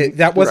this. Yeah.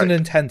 That wasn't right.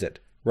 Intended.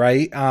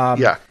 Right.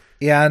 Yeah.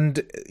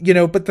 And,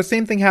 but the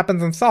same thing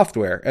happens in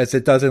software as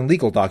it does in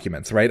legal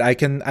documents, right? I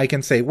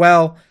can say,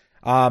 well,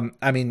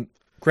 I mean,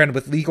 granted,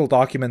 with legal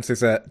documents,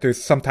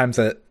 there's sometimes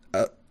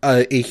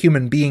a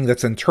human being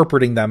that's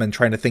interpreting them and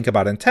trying to think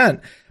about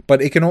intent, but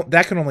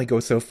that can only go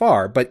so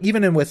far. But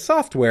even with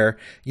software,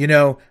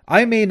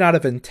 I may not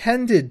have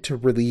intended to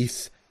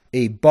release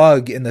a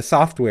bug in the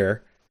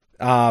software.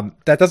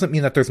 That doesn't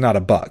mean that there's not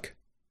a bug.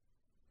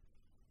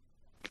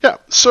 Yeah.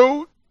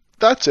 So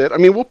that's it. I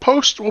mean, we'll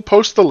post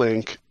the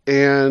link,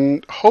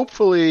 and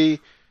hopefully,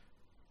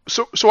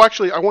 so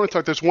actually, I want to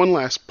talk. There's one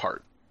last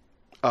part.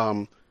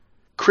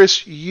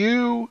 Chris,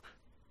 you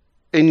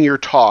in your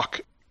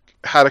talk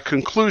had a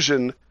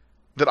conclusion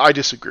that I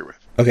disagree with.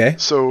 Okay.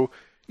 So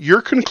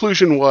your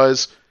conclusion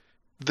was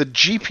the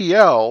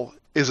GPL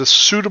is a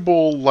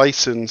suitable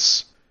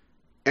license,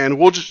 and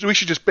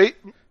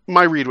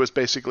my read was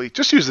basically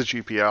just use the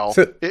GPL.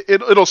 So,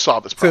 it'll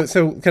solve this problem.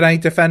 So can I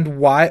defend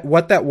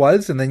what that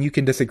was, and then you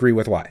can disagree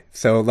with why?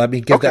 So let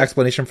me give the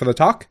explanation for the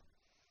talk.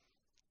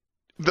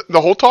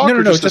 The whole talk?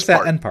 No, just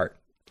that end part.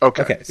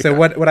 Okay. So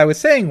what I was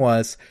saying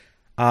was,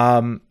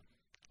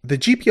 the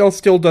GPL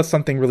still does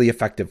something really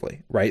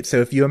effectively, right?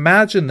 So if you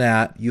imagine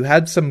that you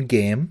had some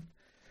game,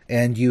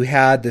 and you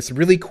had this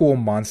really cool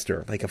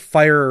monster, like a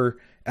fire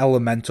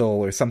elemental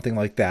or something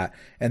like that,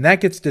 and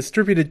that gets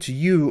distributed to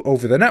you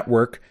over the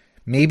network,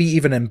 maybe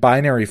even in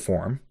binary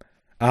form.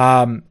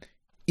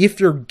 If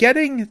you're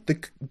getting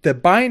the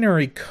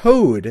binary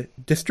code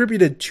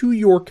distributed to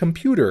your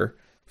computer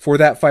for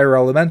that fire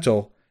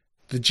elemental,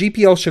 the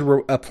GPL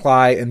should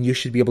apply, and you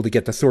should be able to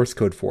get the source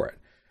code for it.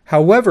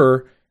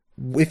 However,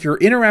 if you're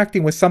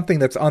interacting with something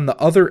that's on the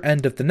other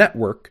end of the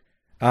network,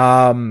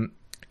 and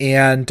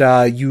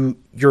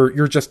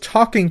you're just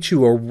talking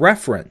to a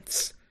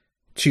reference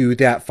to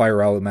that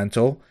fire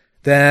elemental,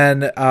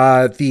 then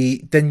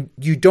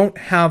you don't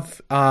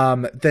have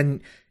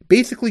then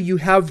basically you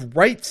have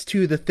rights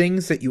to the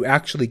things that you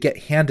actually get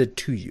handed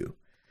to you.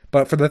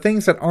 But for the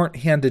things that aren't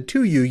handed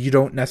to you, you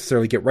don't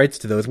necessarily get rights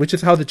to those, which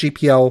is how the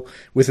GPL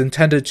was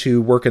intended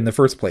to work in the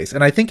first place.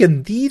 And I think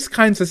in these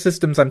kinds of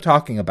systems I'm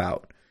talking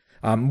about,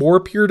 more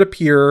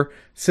peer-to-peer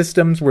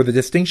systems where the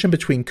distinction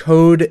between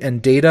code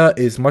and data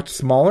is much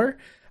smaller,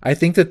 I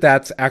think that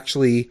that's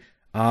actually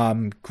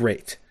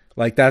great.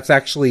 Like, that's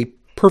actually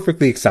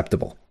perfectly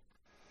acceptable.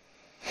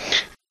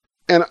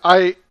 And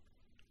I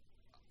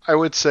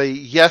would say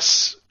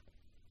yes,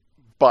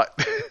 but.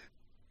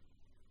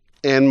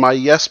 And my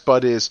yes,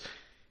 but is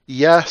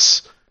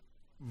yes,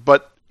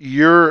 but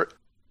you've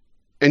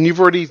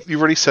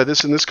already said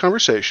this in this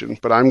conversation,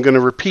 but I'm going to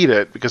repeat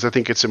it because I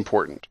think it's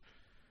important.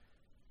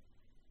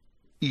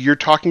 You're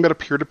talking about a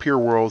peer-to-peer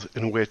world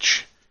in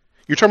which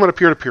you're talking about a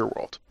peer-to-peer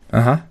world.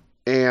 Uh-huh.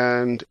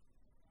 And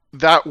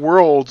that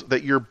world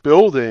that you're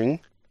building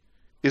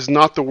is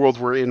not the world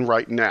we're in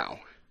right now.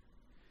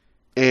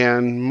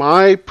 And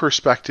my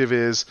perspective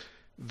is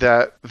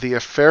that the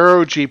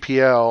Affero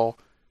GPL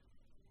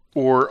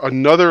or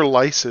another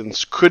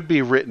license could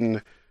be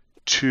written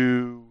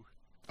to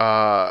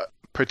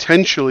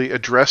potentially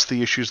address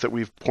the issues that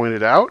we've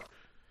pointed out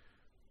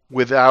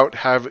without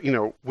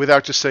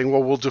just saying,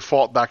 well, we'll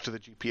default back to the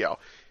GPL.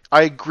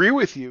 I agree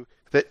with you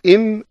that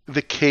in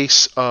the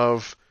case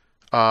of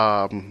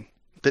a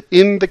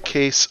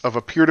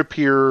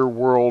peer-to-peer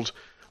world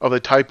of the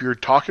type you're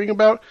talking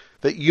about,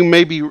 that you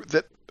may be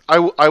that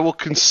I will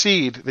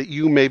concede that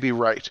you may be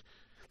right,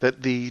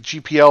 that the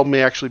GPL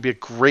may actually be a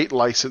great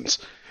license,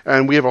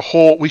 and we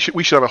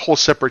should have a whole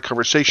separate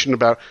conversation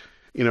about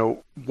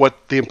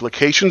what the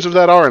implications of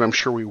that are, and I'm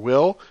sure we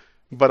will.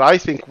 But I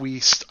think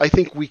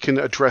we can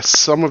address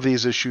some of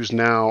these issues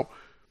now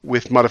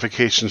with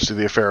modifications to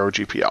the Affero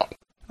GPL.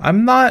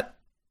 I'm not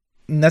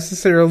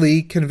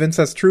necessarily convinced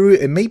that's true.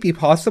 It may be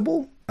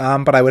possible,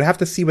 but I would have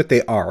to see what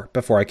they are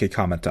before I could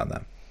comment on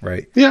them.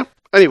 Right? Yeah.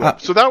 Anyway,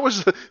 so that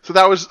was.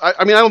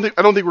 I mean, I don't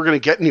think we're going to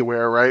get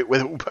anywhere, right,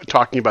 with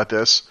talking about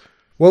this.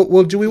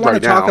 Well, do we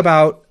want to talk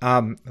about?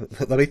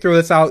 Let me throw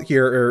this out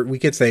here, or we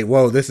could say,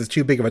 "Whoa, this is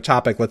too big of a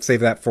topic. Let's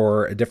save that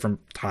for a different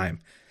time."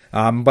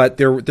 But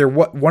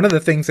one of the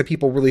things that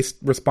people really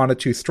responded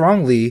to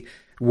strongly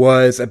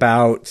was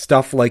about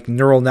stuff like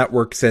neural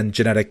networks and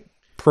genetic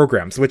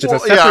programs, which is a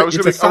side topic.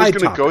 It's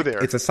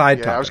a side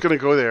topic. I was going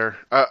to go there.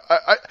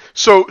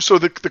 So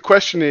the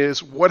question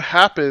is, what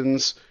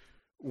happens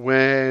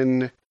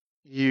when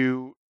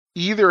you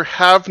either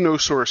have no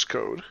source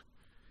code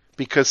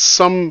because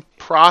some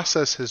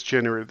process has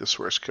generated the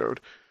source code,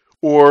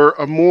 or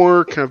a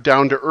more kind of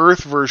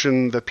down-to-earth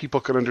version that people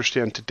can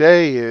understand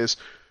today is,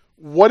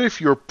 what if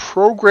your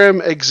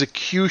program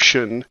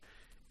execution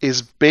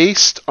is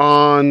based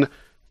on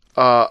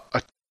a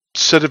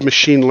set of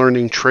machine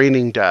learning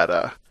training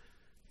data?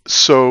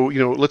 So,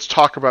 let's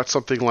talk about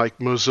something like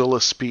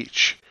Mozilla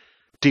Speech,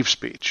 Deep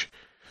Speech.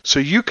 So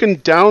you can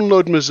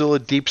download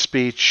Mozilla Deep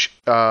Speech,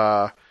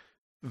 that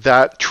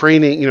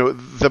training,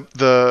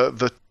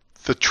 the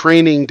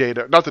training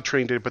data, not the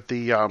training data, but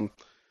the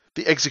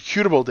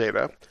executable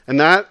data, and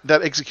that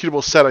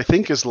executable set I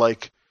think is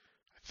like,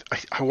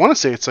 I want to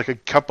say it's like a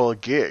couple of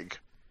gig,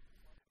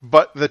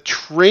 but the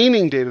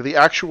training data, the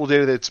actual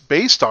data that it's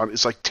based on,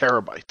 is like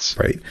terabytes.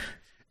 Right.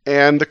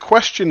 And the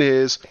question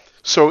is,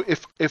 so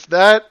if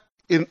that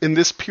in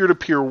this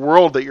peer-to-peer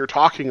world that you're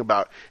talking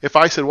about, if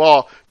I said,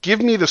 well,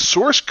 give me the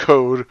source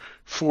code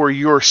for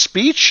your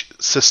speech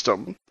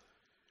system,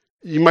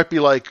 you might be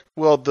like,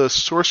 well, the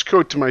source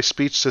code to my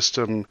speech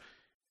system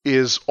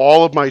is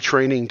all of my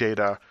training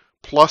data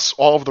plus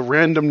all of the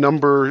random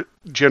number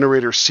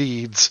generator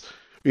seeds,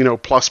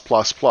 plus.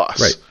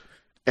 Right.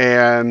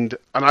 And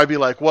I'd be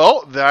like,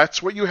 well,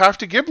 that's what you have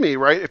to give me,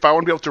 right? If I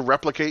want to be able to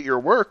replicate your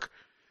work.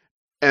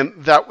 And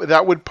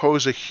that would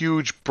pose a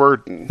huge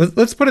burden.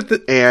 Let's put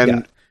it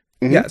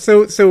yeah.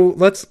 So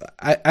let's.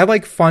 I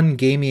like fun,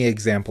 gamey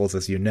examples,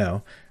 as you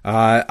know.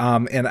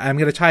 And I'm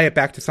going to tie it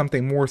back to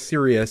something more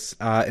serious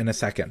in a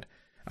second.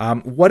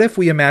 What if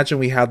we imagine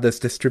we have this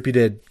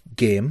distributed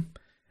game,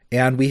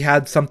 and we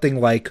had something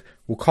like,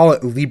 we'll call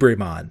it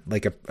Libramon,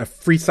 like a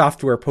free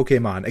software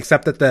Pokemon,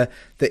 except that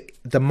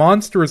the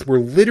monsters were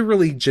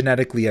literally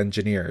genetically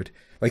engineered.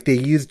 Like they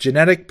used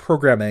genetic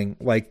programming,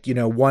 like,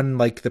 one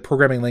like the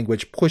programming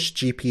language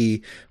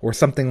PushGP or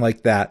something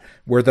like that,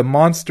 where the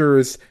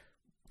monsters,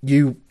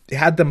 you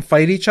had them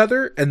fight each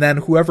other, and then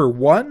whoever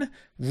won,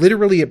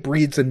 literally it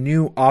breeds a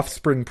new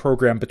offspring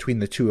program between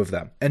the two of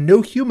them. And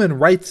no human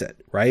writes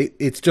it, right?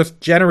 It's just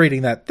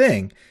generating that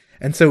thing.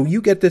 And so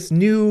you get this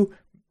new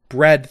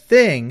bred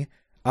thing.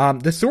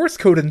 The source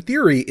code in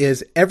theory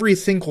is every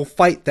single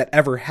fight that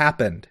ever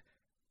happened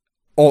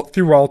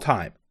through all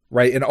time.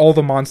 Right, and all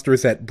the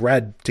monsters that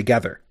bred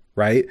together,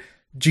 right?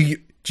 Do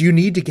you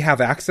need to have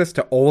access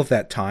to all of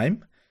that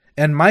time?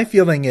 And my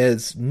feeling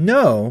is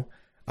no.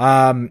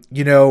 Similarly,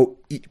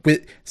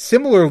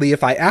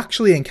 if I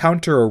actually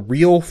encounter a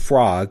real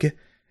frog,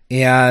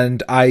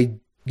 and I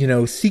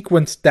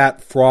sequenced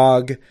that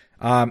frog,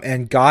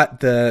 and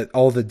got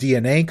all the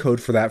DNA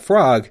code for that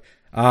frog,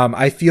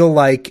 I feel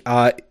like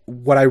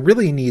what I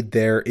really need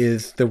there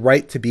is the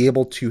right to be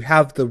able to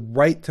have the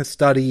right to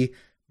study.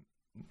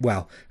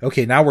 Well,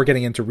 okay, now we're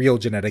getting into real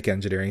genetic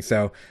engineering.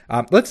 So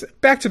let's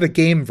back to the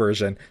game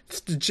version.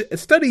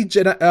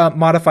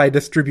 Modify,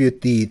 distribute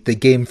the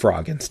game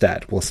frog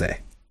instead, we'll say.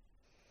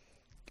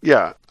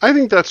 Yeah,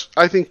 and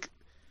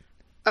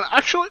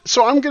actually,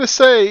 so I'm going to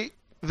say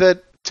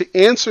that to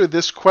answer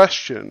this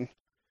question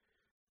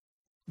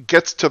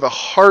gets to the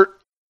heart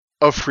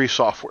of free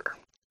software,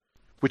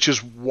 which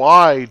is,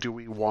 why do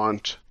we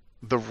want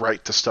the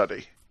right to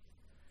study?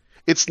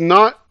 It's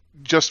not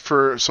just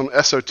for some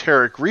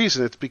esoteric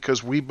reason. It's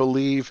because we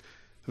believe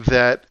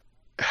that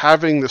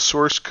having the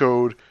source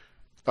code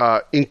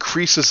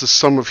increases the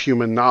sum of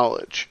human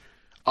knowledge.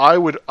 I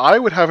would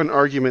have an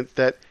argument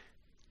that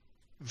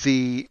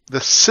the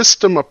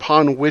system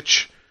upon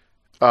which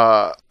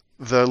the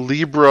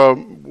Libra,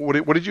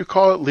 what did you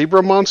call it?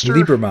 Libra monster?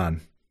 Libramon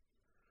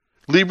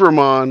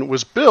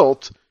was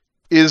built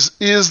is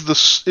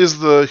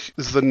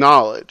the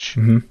knowledge.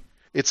 Mm-hmm.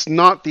 It's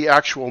not the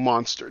actual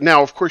monster.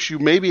 Now, of course, you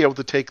may be able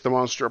to take the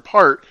monster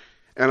apart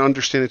and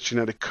understand its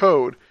genetic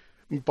code,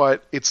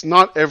 but it's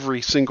not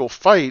every single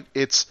fight.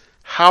 It's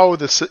how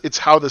the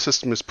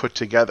system is put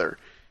together.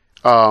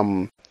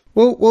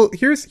 Well,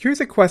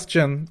 here's a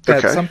question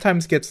that Okay.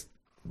 sometimes gets,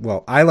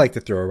 well, I like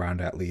to throw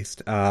around at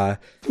least.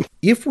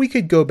 If we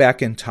could go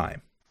back in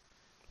time,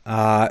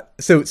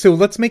 so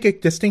let's make a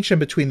distinction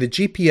between the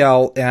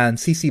GPL and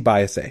CC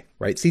by SA,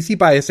 right? CC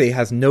by SA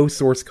has no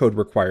source code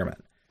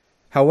requirement.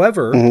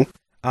 However,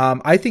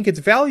 I think it's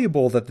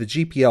valuable that the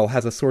GPL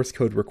has a source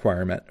code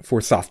requirement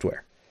for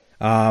software.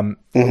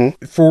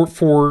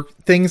 For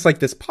things like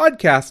this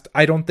podcast,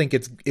 I don't think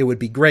it would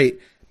be great,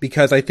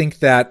 because I think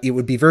that it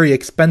would be very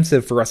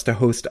expensive for us to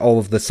host all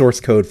of the source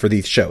code for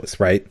these shows,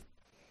 right?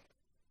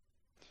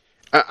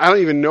 I don't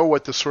even know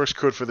what the source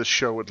code for this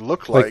show would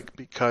look like,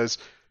 because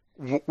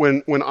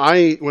when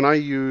I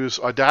use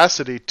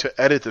Audacity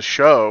to edit the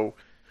show,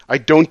 I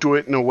don't do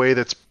it in a way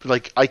that's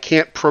like, I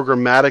can't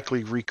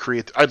programmatically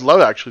recreate. I'd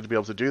love actually to be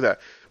able to do that,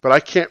 but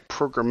I can't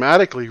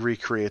programmatically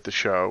recreate the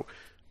show.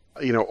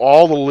 You know,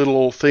 all the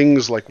little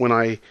things, like when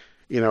I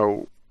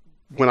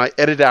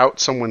edit out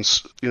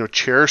someone's,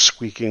 chair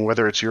squeaking,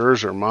 whether it's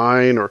yours or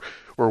mine, or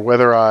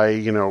whether I,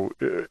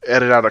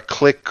 edit out a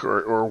click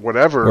or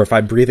whatever. Or if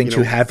I'm breathing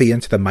too heavy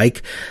into the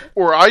mic.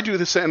 Or I do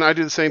the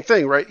same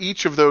thing, right?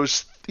 Each of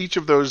those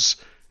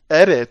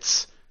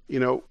edits,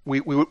 we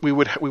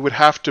would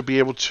have to be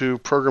able to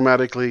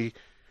programmatically,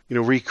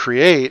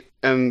 recreate,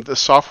 and the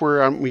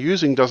software I'm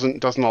using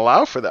doesn't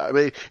allow for that. I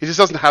mean, it just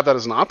doesn't have that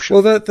as an option.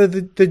 Well, the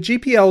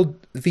GPL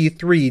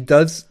v3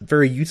 does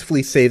very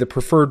usefully say the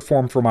preferred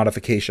form for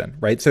modification,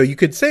 right? So you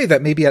could say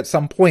that maybe at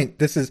some point,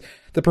 this is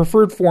the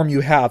preferred form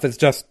you have is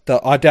just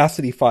the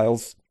Audacity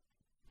files,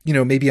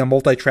 maybe a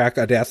multi-track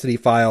Audacity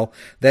file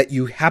that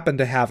you happen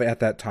to have at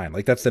that time.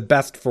 Like, that's the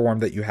best form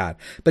that you had.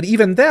 But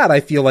even that, I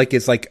feel like,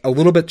 is like a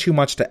little bit too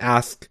much to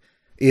ask,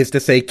 is to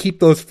say, keep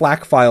those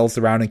FLAC files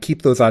around and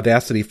keep those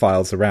Audacity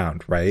files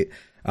around, right?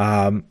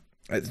 So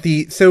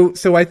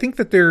I think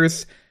that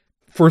there's,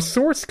 for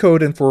source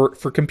code and for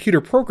computer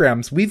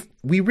programs, we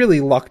really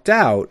lucked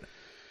out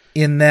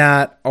in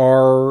that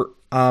our,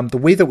 the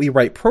way that we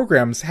write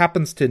programs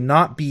happens to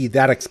not be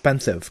that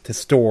expensive to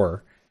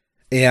store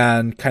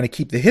and kind of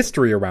keep the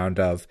history around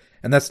of.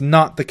 And that's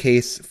not the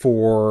case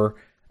for,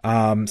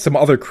 some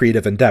other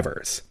creative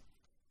endeavors.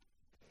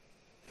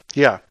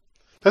 Yeah,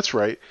 that's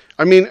right.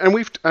 I mean,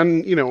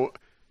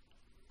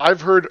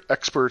 I've heard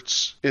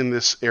experts in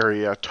this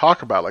area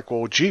talk about, like,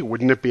 well, gee,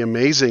 wouldn't it be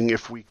amazing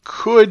if we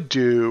could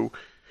do,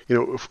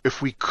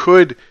 if we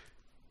could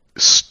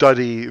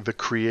study the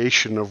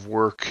creation of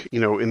work,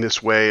 in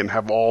this way and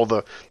have all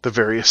the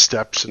various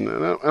steps.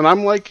 And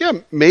I'm like, yeah,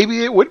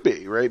 maybe it would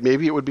be, right?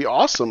 Maybe it would be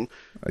awesome.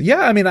 Yeah,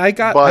 I mean, I've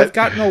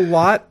gotten a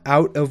lot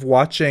out of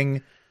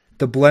watching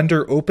the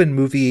Blender Open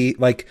Movie,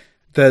 like,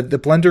 the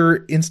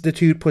Blender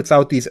Institute puts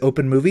out these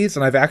open movies,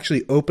 and I've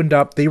actually opened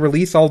up, they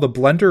release all the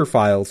Blender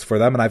files for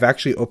them, and I've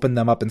actually opened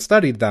them up and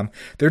studied them.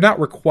 They're not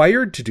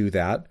required to do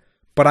that,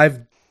 but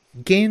I've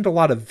gained a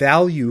lot of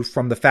value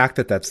from the fact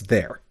that that's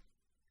there.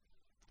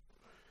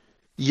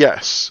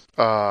 Yes,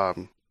 but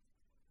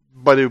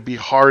it would be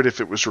hard if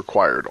it was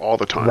required all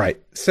the time.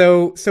 Right.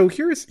 So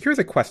here's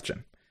a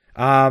question.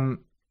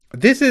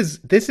 This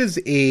is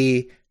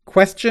a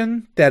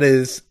question that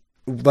is,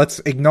 let's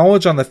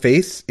acknowledge on the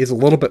face, is a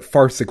little bit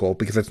farcical,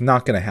 because it's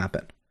not going to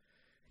happen.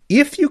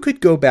 If you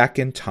could go back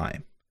in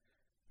time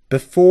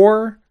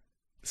before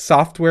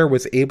software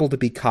was able to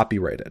be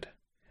copyrighted,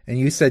 and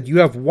you said you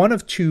have one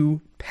of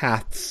two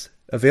paths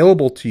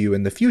available to you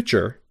in the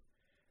future,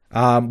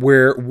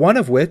 where one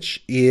of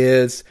which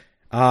is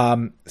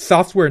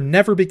software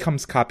never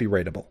becomes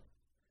copyrightable,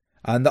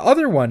 and the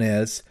other one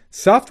is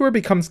software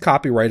becomes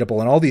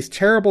copyrightable and all these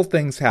terrible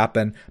things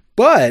happen,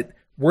 but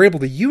we're able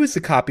to use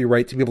the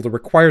copyright to be able to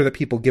require that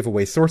people give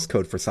away source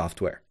code for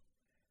software.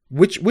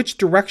 Which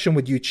direction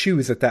would you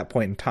choose at that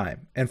point in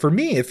time? And for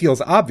me, it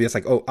feels obvious,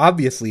 like, oh,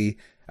 obviously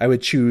I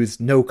would choose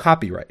no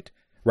copyright,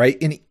 right?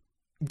 And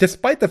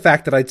despite the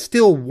fact that I'd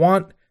still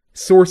want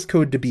source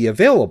code to be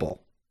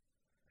available.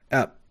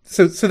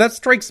 So that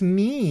strikes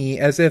me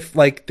as if,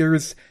 like,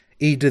 there's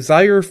a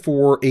desire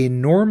for a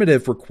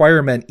normative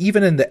requirement,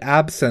 even in the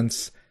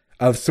absence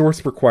of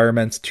source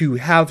requirements, to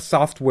have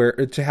software,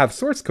 to have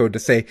source code, to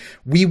say,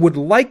 we would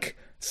like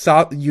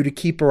you to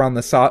keep around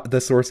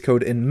the source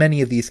code in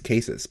many of these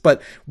cases.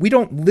 But we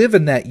don't live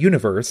in that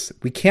universe.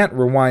 We can't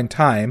rewind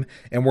time,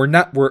 and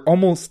we're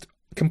almost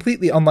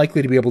completely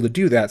unlikely to be able to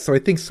do that. So I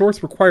think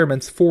source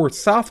requirements for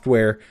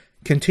software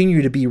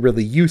continue to be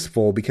really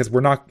useful, because we're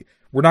not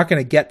going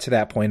to get to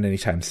that point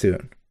anytime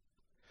soon.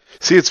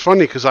 See, it's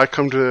funny, because I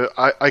come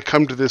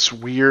to this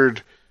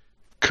weird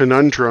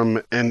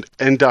conundrum and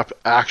end up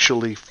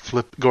actually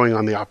going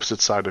on the opposite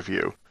side of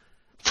you,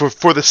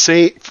 for the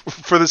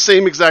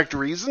same exact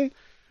reason,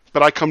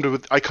 but I come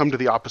to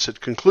the opposite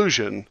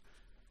conclusion,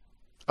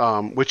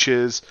 which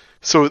is,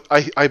 so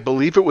I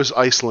believe it was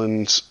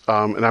Iceland,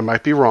 and I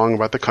might be wrong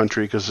about the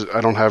country because I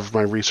don't have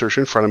my research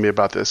in front of me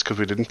about this because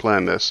we didn't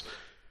plan this,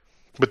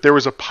 but there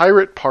was a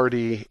pirate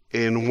party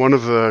in one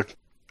of the,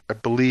 I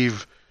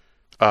believe,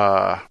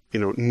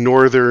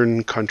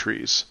 northern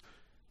countries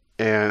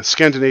and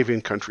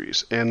Scandinavian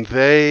countries, and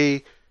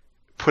they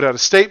put out a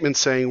statement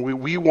saying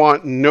we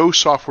want no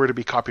software to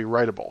be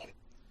copyrightable.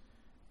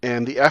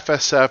 And the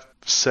FSF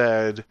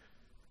said,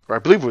 or I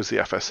believe it was the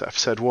FSF,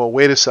 said, well,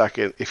 wait a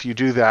second, if you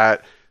do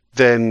that,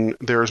 then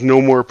there's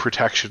no more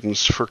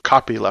protections for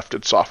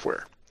copylefted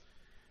software.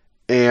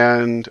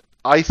 And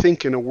I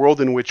think in a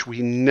world in which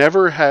we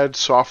never had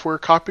software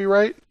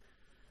copyright,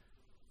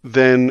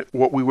 then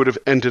what we would have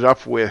ended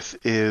up with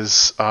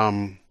is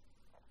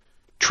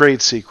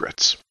trade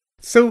secrets.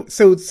 So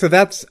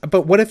that's,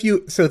 but what if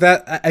you, so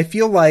that, I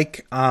feel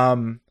like,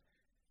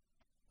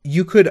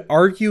 you could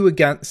argue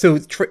against, so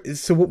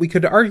what we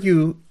could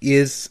argue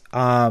is,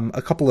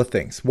 a couple of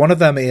things. One of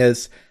them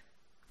is,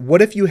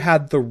 what if you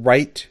had the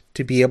right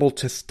to be able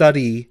to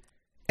study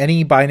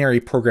any binary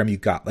program you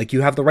got? Like,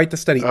 you have the right to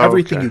study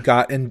everything you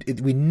got, and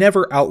we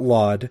never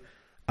outlawed,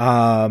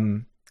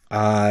 outlawed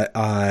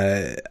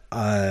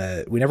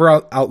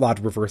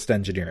reverse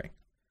engineering.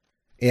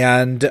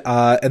 And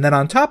then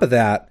on top of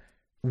that,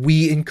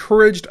 we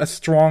encouraged a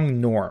strong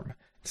norm.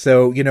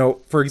 So,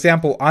 for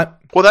example,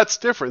 well, that's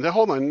different.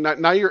 Hold on.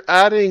 Now you're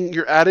adding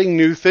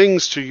new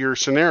things to your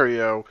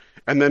scenario,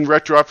 and then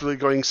retroactively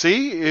going,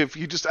 see, if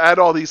you just add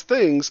all these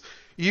things,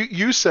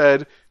 you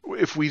said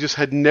if we just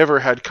had never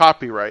had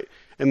copyright.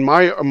 And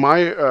my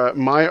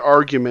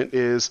argument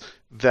is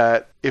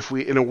that if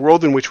we, in a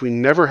world in which we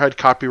never had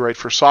copyright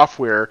for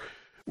software,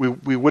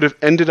 we would have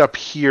ended up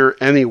here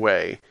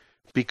anyway,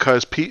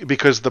 because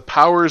the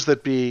powers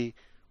that be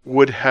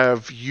would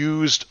have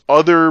used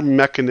other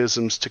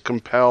mechanisms to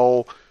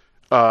compel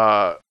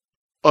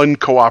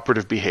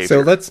uncooperative behavior.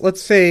 So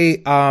let's say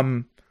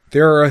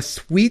there are a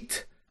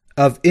suite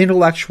of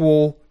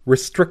intellectual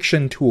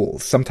restriction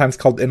tools, sometimes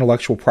called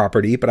intellectual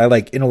property, but I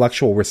like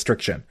intellectual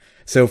restriction.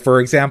 So,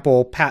 for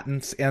example,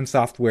 patents and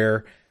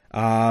software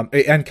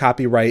and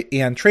copyright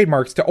and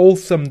trademarks, to all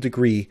some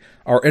degree,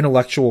 are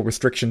intellectual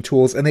restriction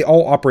tools, and they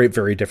all operate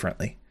very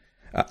differently.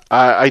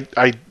 I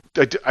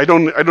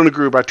don't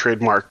agree about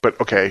trademark, but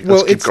okay, let's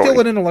well, keep it's going.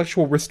 Still an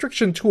intellectual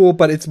restriction tool,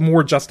 but it's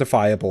more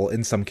justifiable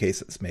in some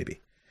cases,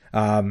 maybe.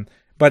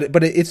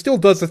 But it still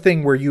does the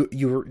thing where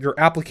your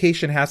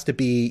application has to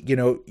be,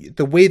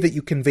 the way that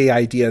you convey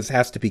ideas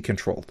has to be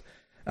controlled.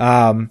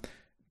 I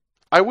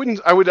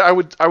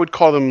would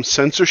call them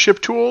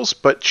censorship tools,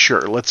 but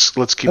sure,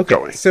 let's keep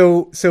going.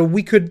 So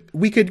we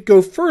could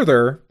go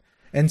further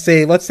and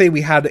say, let's say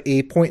we had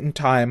a point in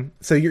time.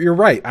 So you're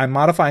right. I'm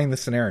modifying the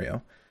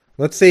scenario.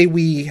 Let's say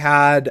we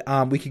had,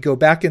 we could go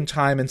back in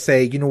time and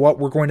say, you know what,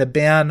 we're going to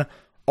ban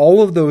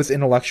all of those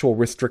intellectual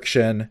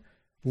restriction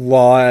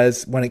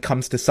laws when it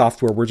comes to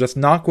software. We're just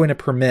not going to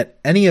permit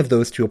any of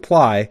those to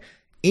apply.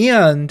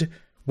 And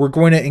we're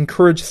going to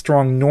encourage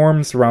strong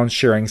norms around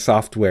sharing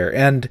software.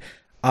 And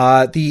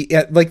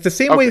the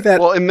same way that,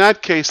 well, in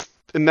that case,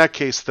 then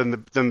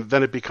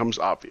it becomes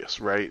obvious,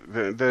 right?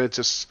 Then it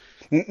just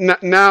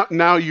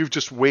now you've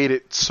just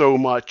weighted so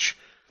much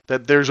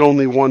that there's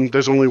only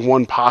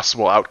one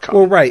possible outcome.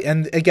 Well, right,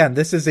 and again,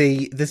 this is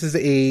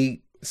a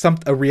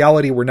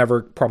reality we're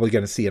never probably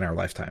going to see in our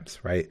lifetimes,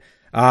 right?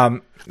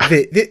 But at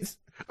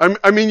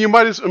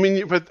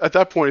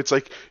that point, it's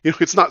like,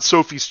 it's not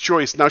Sophie's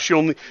choice. Now she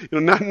only,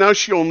 now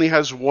she only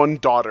has one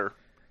daughter,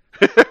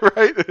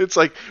 right? It's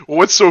like, well,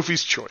 what's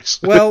Sophie's choice?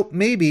 Well,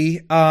 maybe.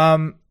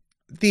 But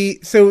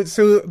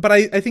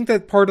I think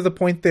that part of the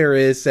point there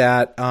is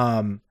that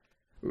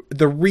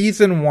the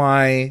reason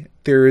why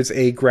there's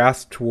a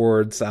grasp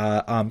towards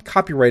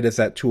copyright as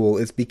that tool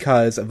is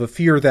because of a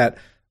fear that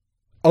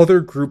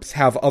other groups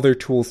have other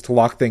tools to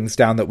lock things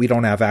down that we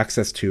don't have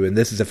access to, and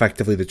this is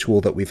effectively the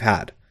tool that we've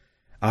had.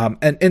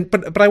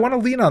 But I want to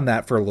lean on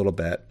that for a little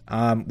bit,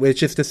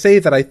 which is to say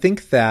that I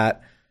think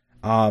that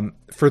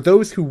for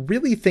those who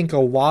really think a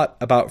lot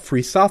about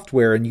free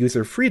software and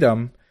user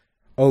freedom,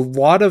 a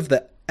lot of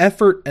the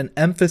effort and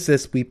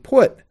emphasis we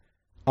put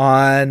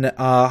on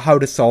how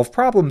to solve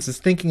problems is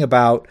thinking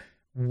about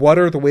what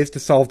are the ways to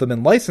solve them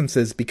in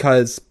licenses,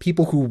 because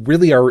people who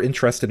really are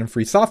interested in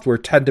free software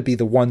tend to be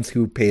the ones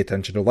who pay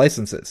attention to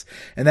licenses.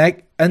 And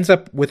that ends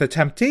up with a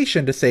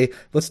temptation to say,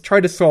 let's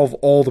try to solve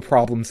all the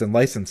problems in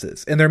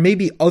licenses. And there may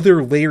be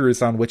other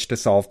layers on which to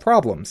solve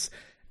problems.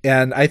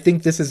 And I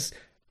think this is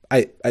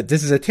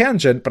a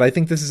tangent, but I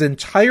think this is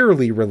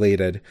entirely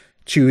related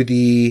to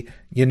the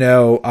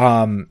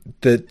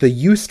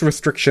use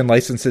restriction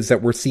licenses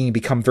that we're seeing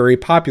become very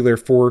popular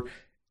for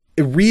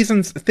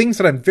reasons, things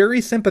that I'm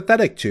very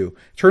sympathetic to.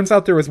 Turns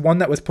out there was one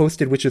that was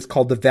posted, which is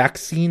called the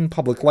vaccine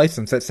public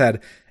license, that said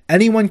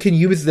anyone can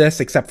use this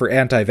except for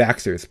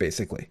anti-vaxxers,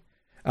 basically.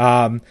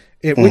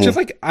 Which is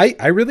like,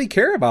 I really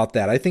care about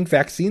that. I think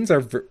vaccines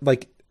are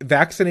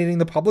vaccinating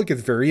the public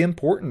is very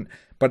important,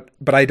 but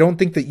I don't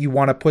think that you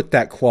want to put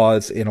that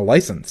clause in a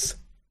license.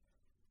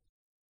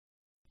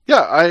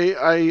 Yeah,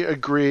 I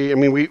agree. I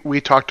mean,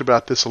 we talked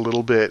about this a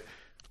little bit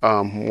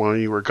while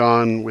you were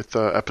gone with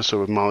the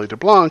episode with Molly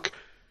DeBlanc,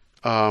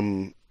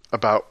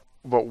 about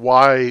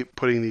why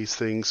putting these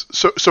things.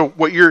 So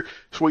what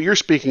you're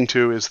speaking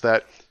to is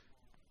that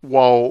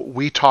while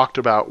we talked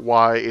about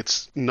why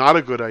it's not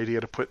a good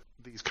idea to put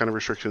these kind of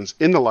restrictions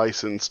in the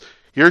license,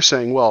 you're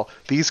saying, well,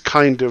 these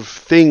kind of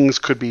things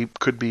could be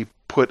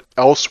put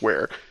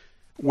elsewhere.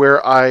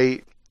 Where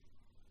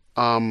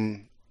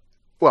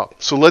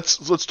so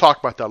let's talk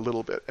about that a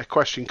little bit. At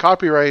Question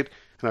Copyright,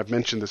 and I've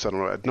mentioned this, I don't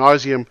know, ad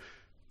nauseum.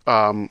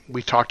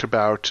 We talked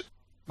about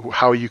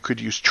how you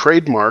could use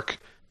trademark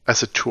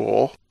as a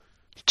tool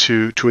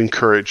to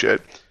encourage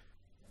it,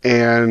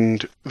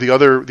 and the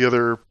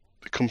other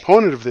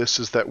component of this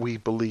is that we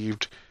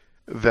believed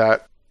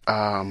that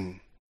that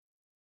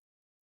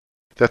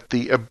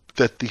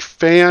the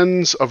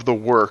fans of the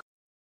work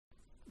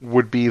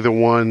would be the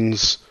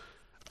ones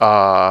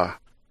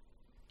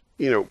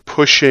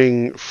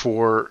pushing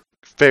for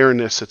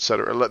fairness,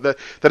 etc.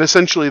 That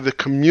essentially the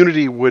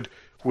community would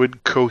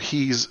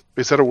cohese.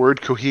 Is that a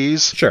word?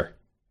 Cohese? Sure.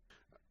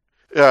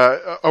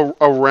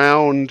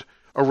 Around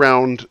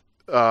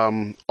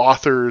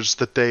authors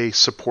that they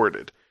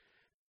supported.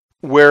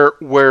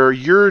 Where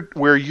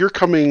you're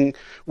coming,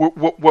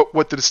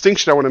 what the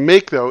distinction I want to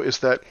make though is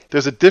that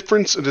there's a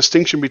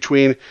distinction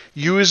between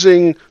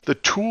using the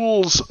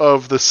tools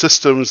of the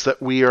systems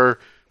that we are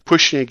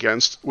pushing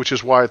against, which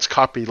is why it's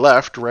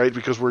copyleft, right?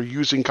 Because we're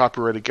using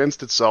copyright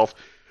against itself,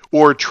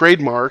 or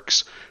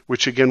trademarks,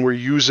 which again we're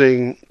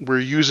using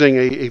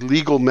a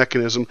legal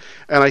mechanism.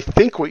 And I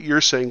think what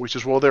you're saying, which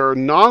is, well, there are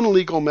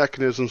non-legal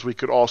mechanisms we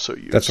could also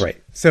use. That's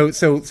right. So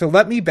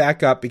let me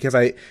back up, because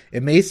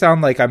it may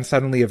sound like I'm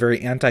suddenly a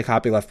very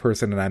anti-copyleft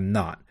person, and I'm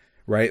not,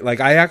 right? Like,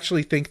 I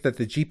actually think that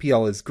the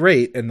GPL is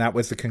great, and that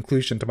was the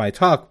conclusion to my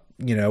talk,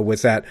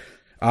 was that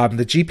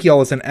the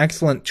GPL is an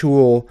excellent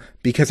tool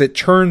because it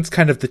turns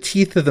kind of the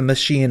teeth of the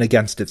machine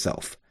against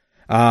itself.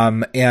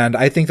 And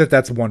I think that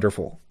that's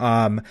wonderful.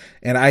 And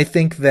I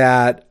think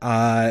that,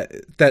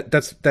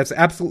 that's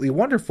absolutely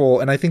wonderful.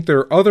 And I think there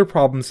are other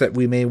problems that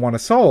we may want to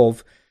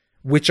solve,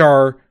 which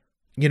are,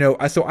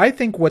 so I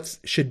think what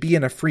should be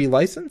in a free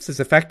license is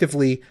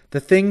effectively the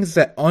things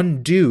that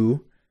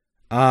undo,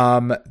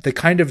 the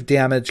kind of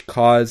damage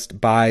caused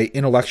by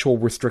intellectual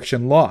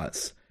restriction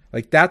laws.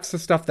 Like, that's the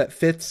stuff that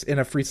fits in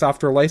a free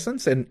software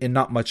license and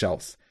not much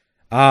else.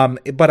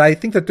 But I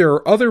think that there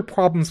are other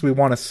problems we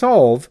want to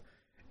solve,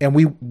 and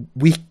we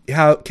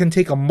can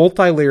take a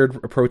multi-layered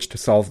approach to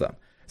solve them.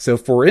 So,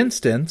 for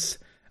instance,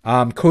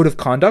 code of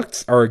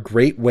conducts are a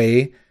great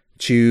way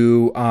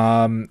to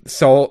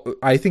solve.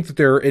 I think that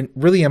they're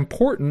really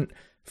important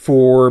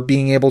for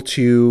being able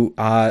to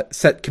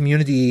set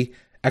community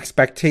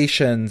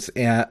expectations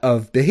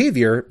of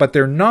behavior, but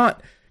they're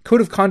not. Code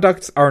of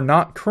conducts are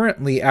not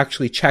currently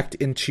actually checked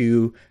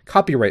into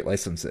copyright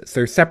licenses.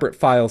 They're separate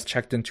files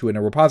checked into in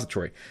a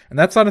repository, and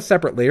that's on a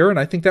separate layer, and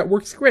I think that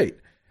works great.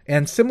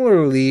 And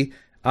similarly,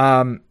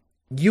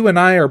 you and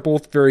I are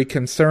both very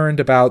concerned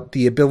about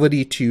the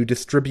ability to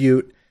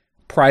distribute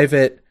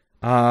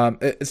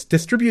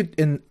distribute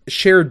and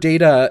share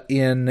data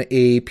in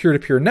a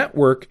peer-to-peer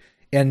network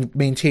and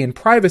maintain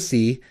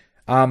privacy.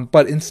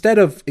 But instead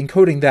of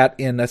encoding that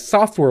in a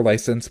software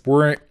license,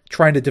 we're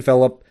trying to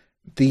develop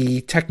the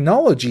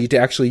technology to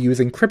actually use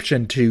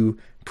encryption to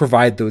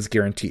provide those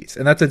guarantees.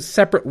 And that's a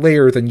separate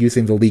layer than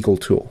using the legal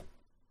tool.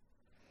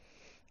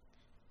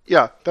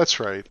 Yeah,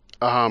 that's right.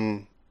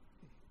 I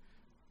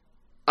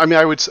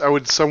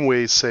would some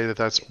ways say that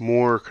that's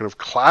more kind of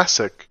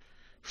classic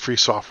free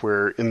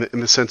software in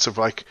the sense of,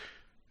 like,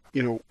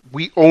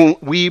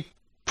 we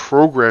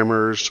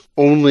programmers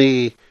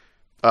only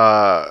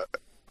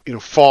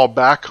fall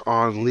back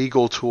on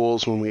legal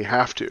tools when we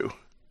have to,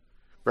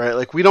 right?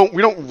 Like, we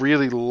don't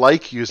really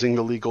like using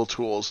the legal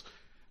tools,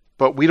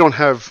 but we don't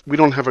have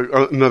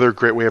another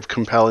great way of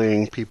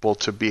compelling people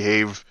to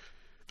behave,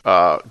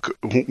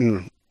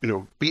 be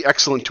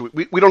excellent to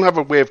it. We don't have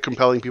a way of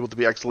compelling people to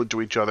be excellent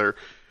to each other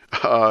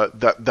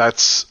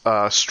that's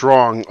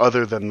strong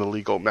other than the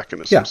legal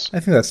mechanisms. Yeah, I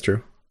think that's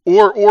true.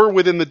 Or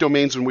within the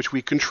domains in which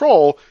we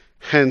control,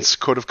 hence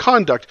code of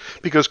conduct,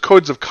 because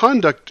codes of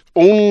conduct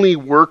only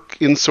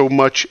work in so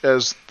much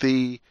as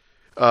the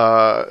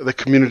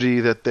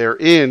community that they're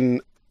in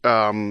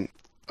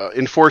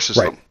enforces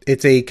them.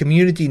 It's a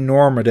community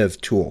normative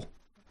tool,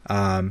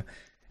 and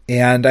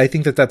I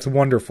think that that's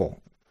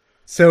wonderful.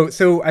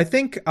 So I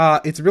think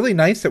it's really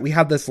nice that we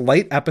have this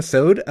light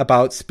episode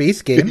about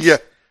space games. Yeah.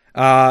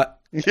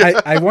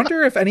 I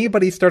wonder if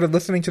anybody started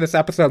listening to this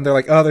episode and they're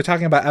like, oh, they're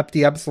talking about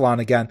Epti Epsilon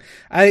again.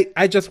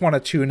 I just want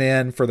to tune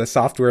in for the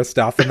software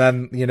stuff, and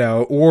then,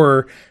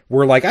 or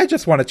we're like, I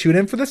just want to tune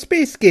in for the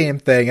space game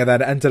thing, and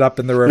then ended up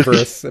in the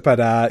reverse.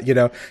 But,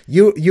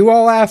 you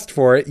all asked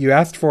for it. You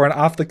asked for an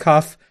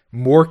off-the-cuff,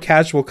 more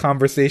casual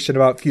conversation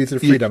about Fuser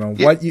Freedom, and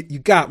what you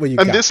got what you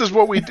got. And this is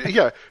what we do.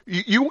 Yeah.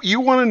 You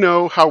want to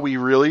know how we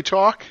really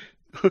talk?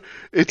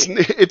 It's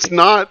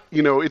not,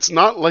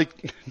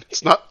 like,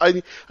 it's not,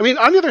 I mean,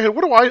 on the other hand,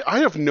 I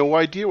have no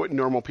idea what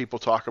normal people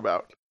talk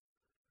about.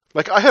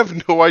 Like, I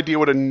have no idea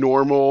what a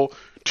normal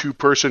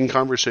two-person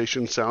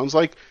conversation sounds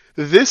like.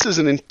 This is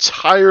an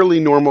entirely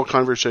normal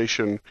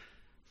conversation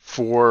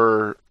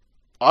for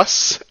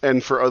us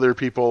and for other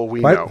people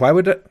we know. Why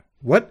would it?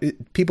 What?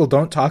 People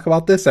don't talk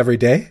about this every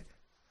day?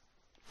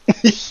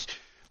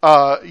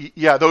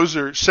 Yeah, those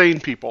are sane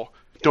people.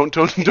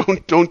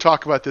 Don't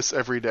talk about this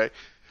every day.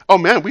 Oh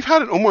man, we've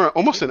had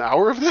almost an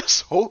hour of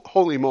this.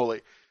 Holy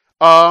moly!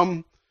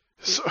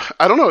 So,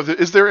 I don't know.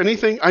 Is there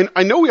anything?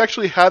 I know we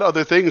actually had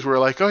other things where we're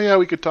like, oh yeah,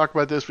 we could talk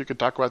about this, we could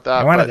talk about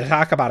that. I wanted to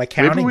talk about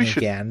accounting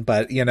again,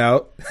 but Yeah,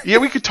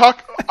 we could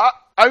talk.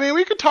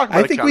 We could talk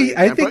about accounting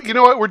again, but you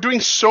know what? We're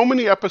doing so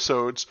many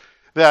episodes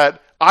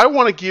that I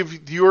want to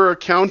give your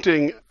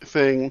accounting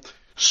thing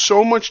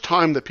so much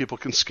time that people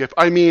can skip.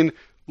 I mean,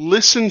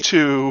 listen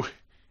to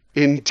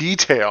in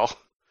detail.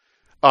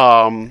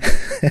 I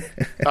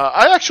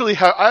actually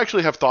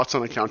have thoughts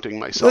on accounting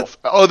myself,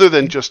 other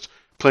than just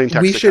plain text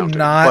accounting. We should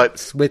not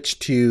switch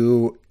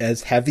to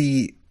as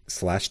heavy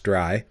 /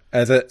 dry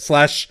as a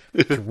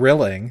 /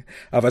 thrilling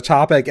of a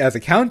topic as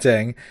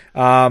accounting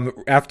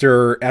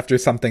after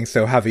something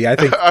so heavy. I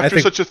think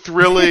such a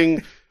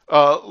thrilling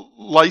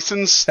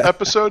license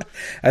episode.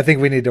 I think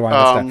we need to wind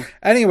this down.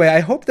 Anyway, I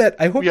hope that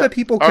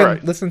people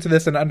can listen to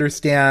this and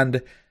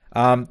understand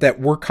that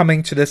we're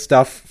coming to this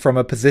stuff from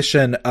a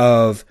position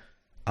of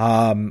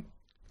love.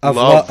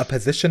 A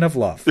position of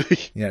love.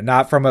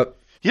 Not from a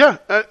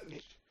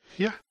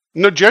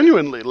no,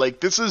 genuinely,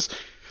 this is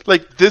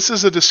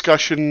a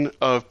discussion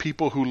of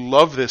people who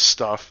love this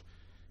stuff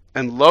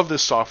and love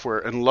this software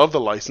and love the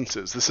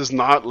licenses. This is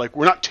not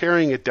we're not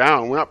tearing it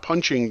down. We're not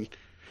punching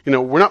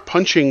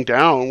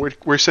down.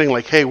 We're saying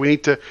hey, we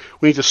need to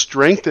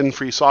strengthen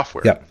free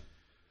software. Yep.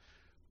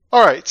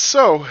 All right.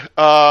 So,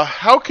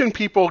 how can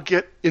people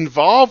get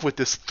involved with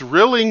this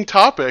thrilling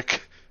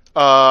topic?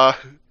 I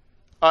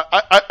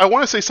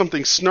want to say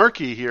something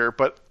snarky here,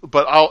 but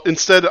I'll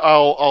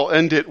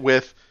end it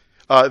with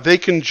they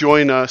can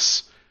join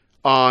us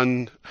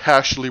on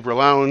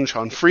 #LibreLounge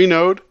on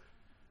Freenode.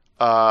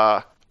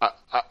 The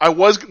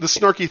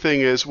snarky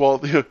thing is,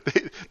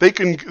 they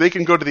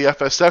can go to the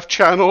FSF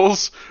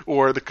channels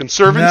or the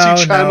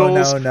Conservancy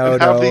channels and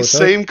have these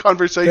same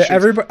conversations.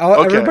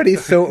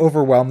 Everybody's so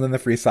overwhelmed in the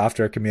free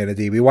software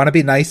community. We want to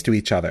be nice to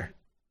each other.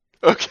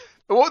 Okay.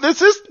 Well,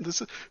 this is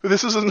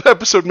an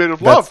episode made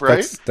of love,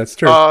 right? That's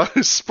true.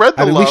 Spread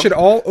the love. We should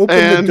all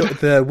open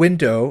the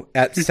window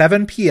at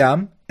 7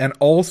 p.m. and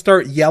all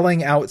start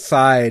yelling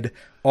outside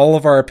all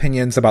of our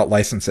opinions about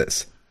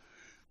licenses.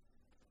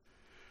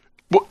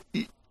 Well,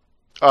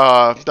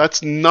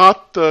 that's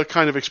not the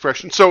kind of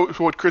expression. So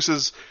what Chris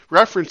is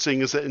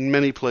referencing is that in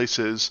many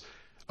places,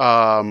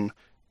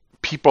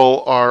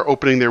 people are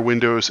opening their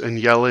windows and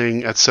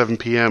yelling at 7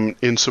 p.m.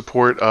 in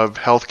support of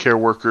healthcare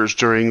workers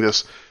during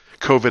this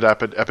COVID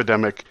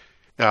epidemic,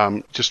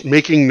 just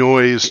making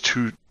noise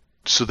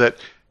so that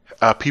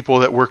people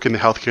that work in the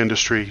healthcare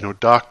industry,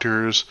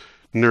 doctors,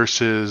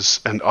 nurses,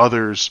 and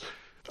others,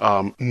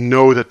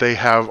 know that they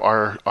have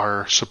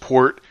our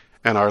support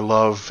and our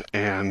love,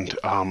 and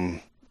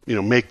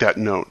make that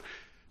known.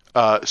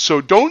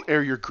 So don't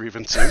air your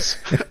grievances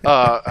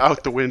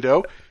out the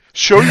window.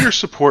 Show your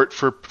support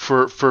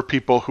for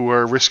people who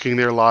are risking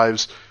their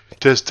lives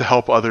to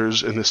help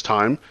others in this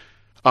time.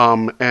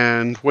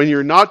 And when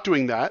you're not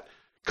doing that,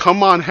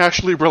 come on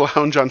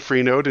 #LibreLounge on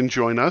Freenode and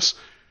join us,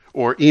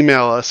 or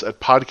email us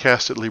at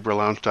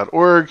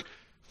podcast@librelounge.org.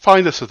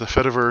 Find us at the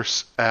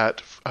Fediverse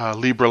at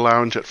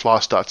LibreLounge at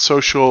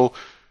floss.social,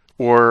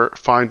 or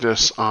find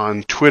us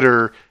on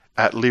Twitter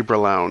at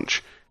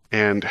LibreLounge,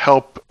 and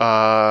help,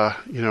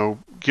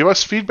 give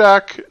us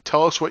feedback.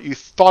 Tell us what you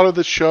thought of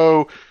the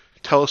show.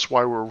 Tell us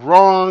why we're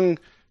wrong.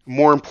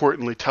 More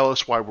importantly, tell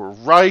us why we're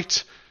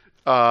right.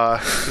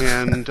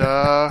 And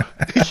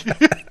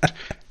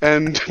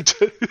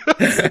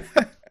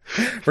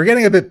we're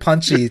getting a bit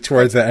punchy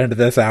towards the end of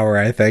this hour,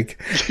 I think.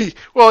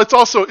 Well, it's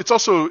also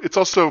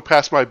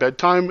past my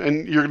bedtime,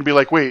 and you're going to be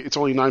like, wait, it's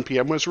only 9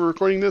 p.m. as we're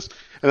recording this,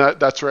 and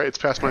that's right, it's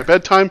past my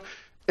bedtime.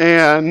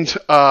 And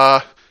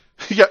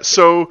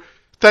so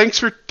thanks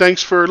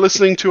for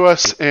listening to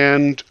us,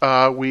 and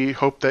we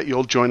hope that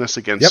you'll join us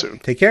again soon.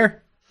 Take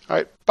care. All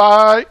right,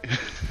 bye.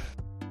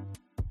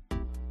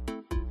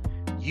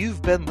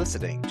 You've been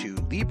listening to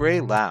Libre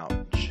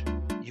Lounge.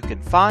 You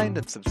can find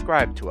and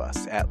subscribe to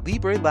us at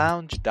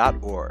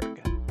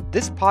LibreLounge.org.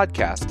 This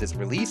podcast is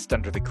released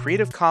under the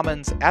Creative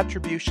Commons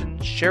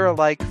Attribution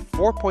Share-alike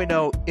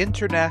 4.0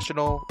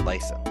 International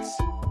License.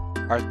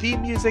 Our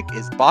theme music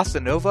is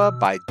Bossa Nova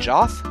by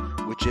Joth,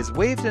 which is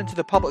waived into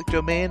the public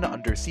domain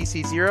under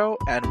CC0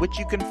 and which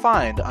you can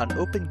find on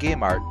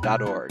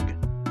OpenGameArt.org.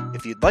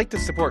 If you'd like to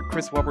support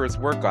Chris Weber's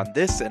work on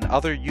this and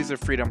other user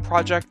freedom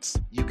projects,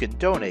 you can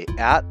donate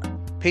at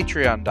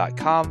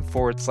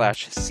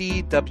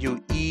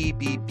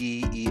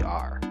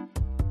patreon.com/CWEBBER.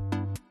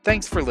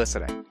 Thanks for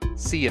listening.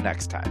 See you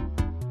next time.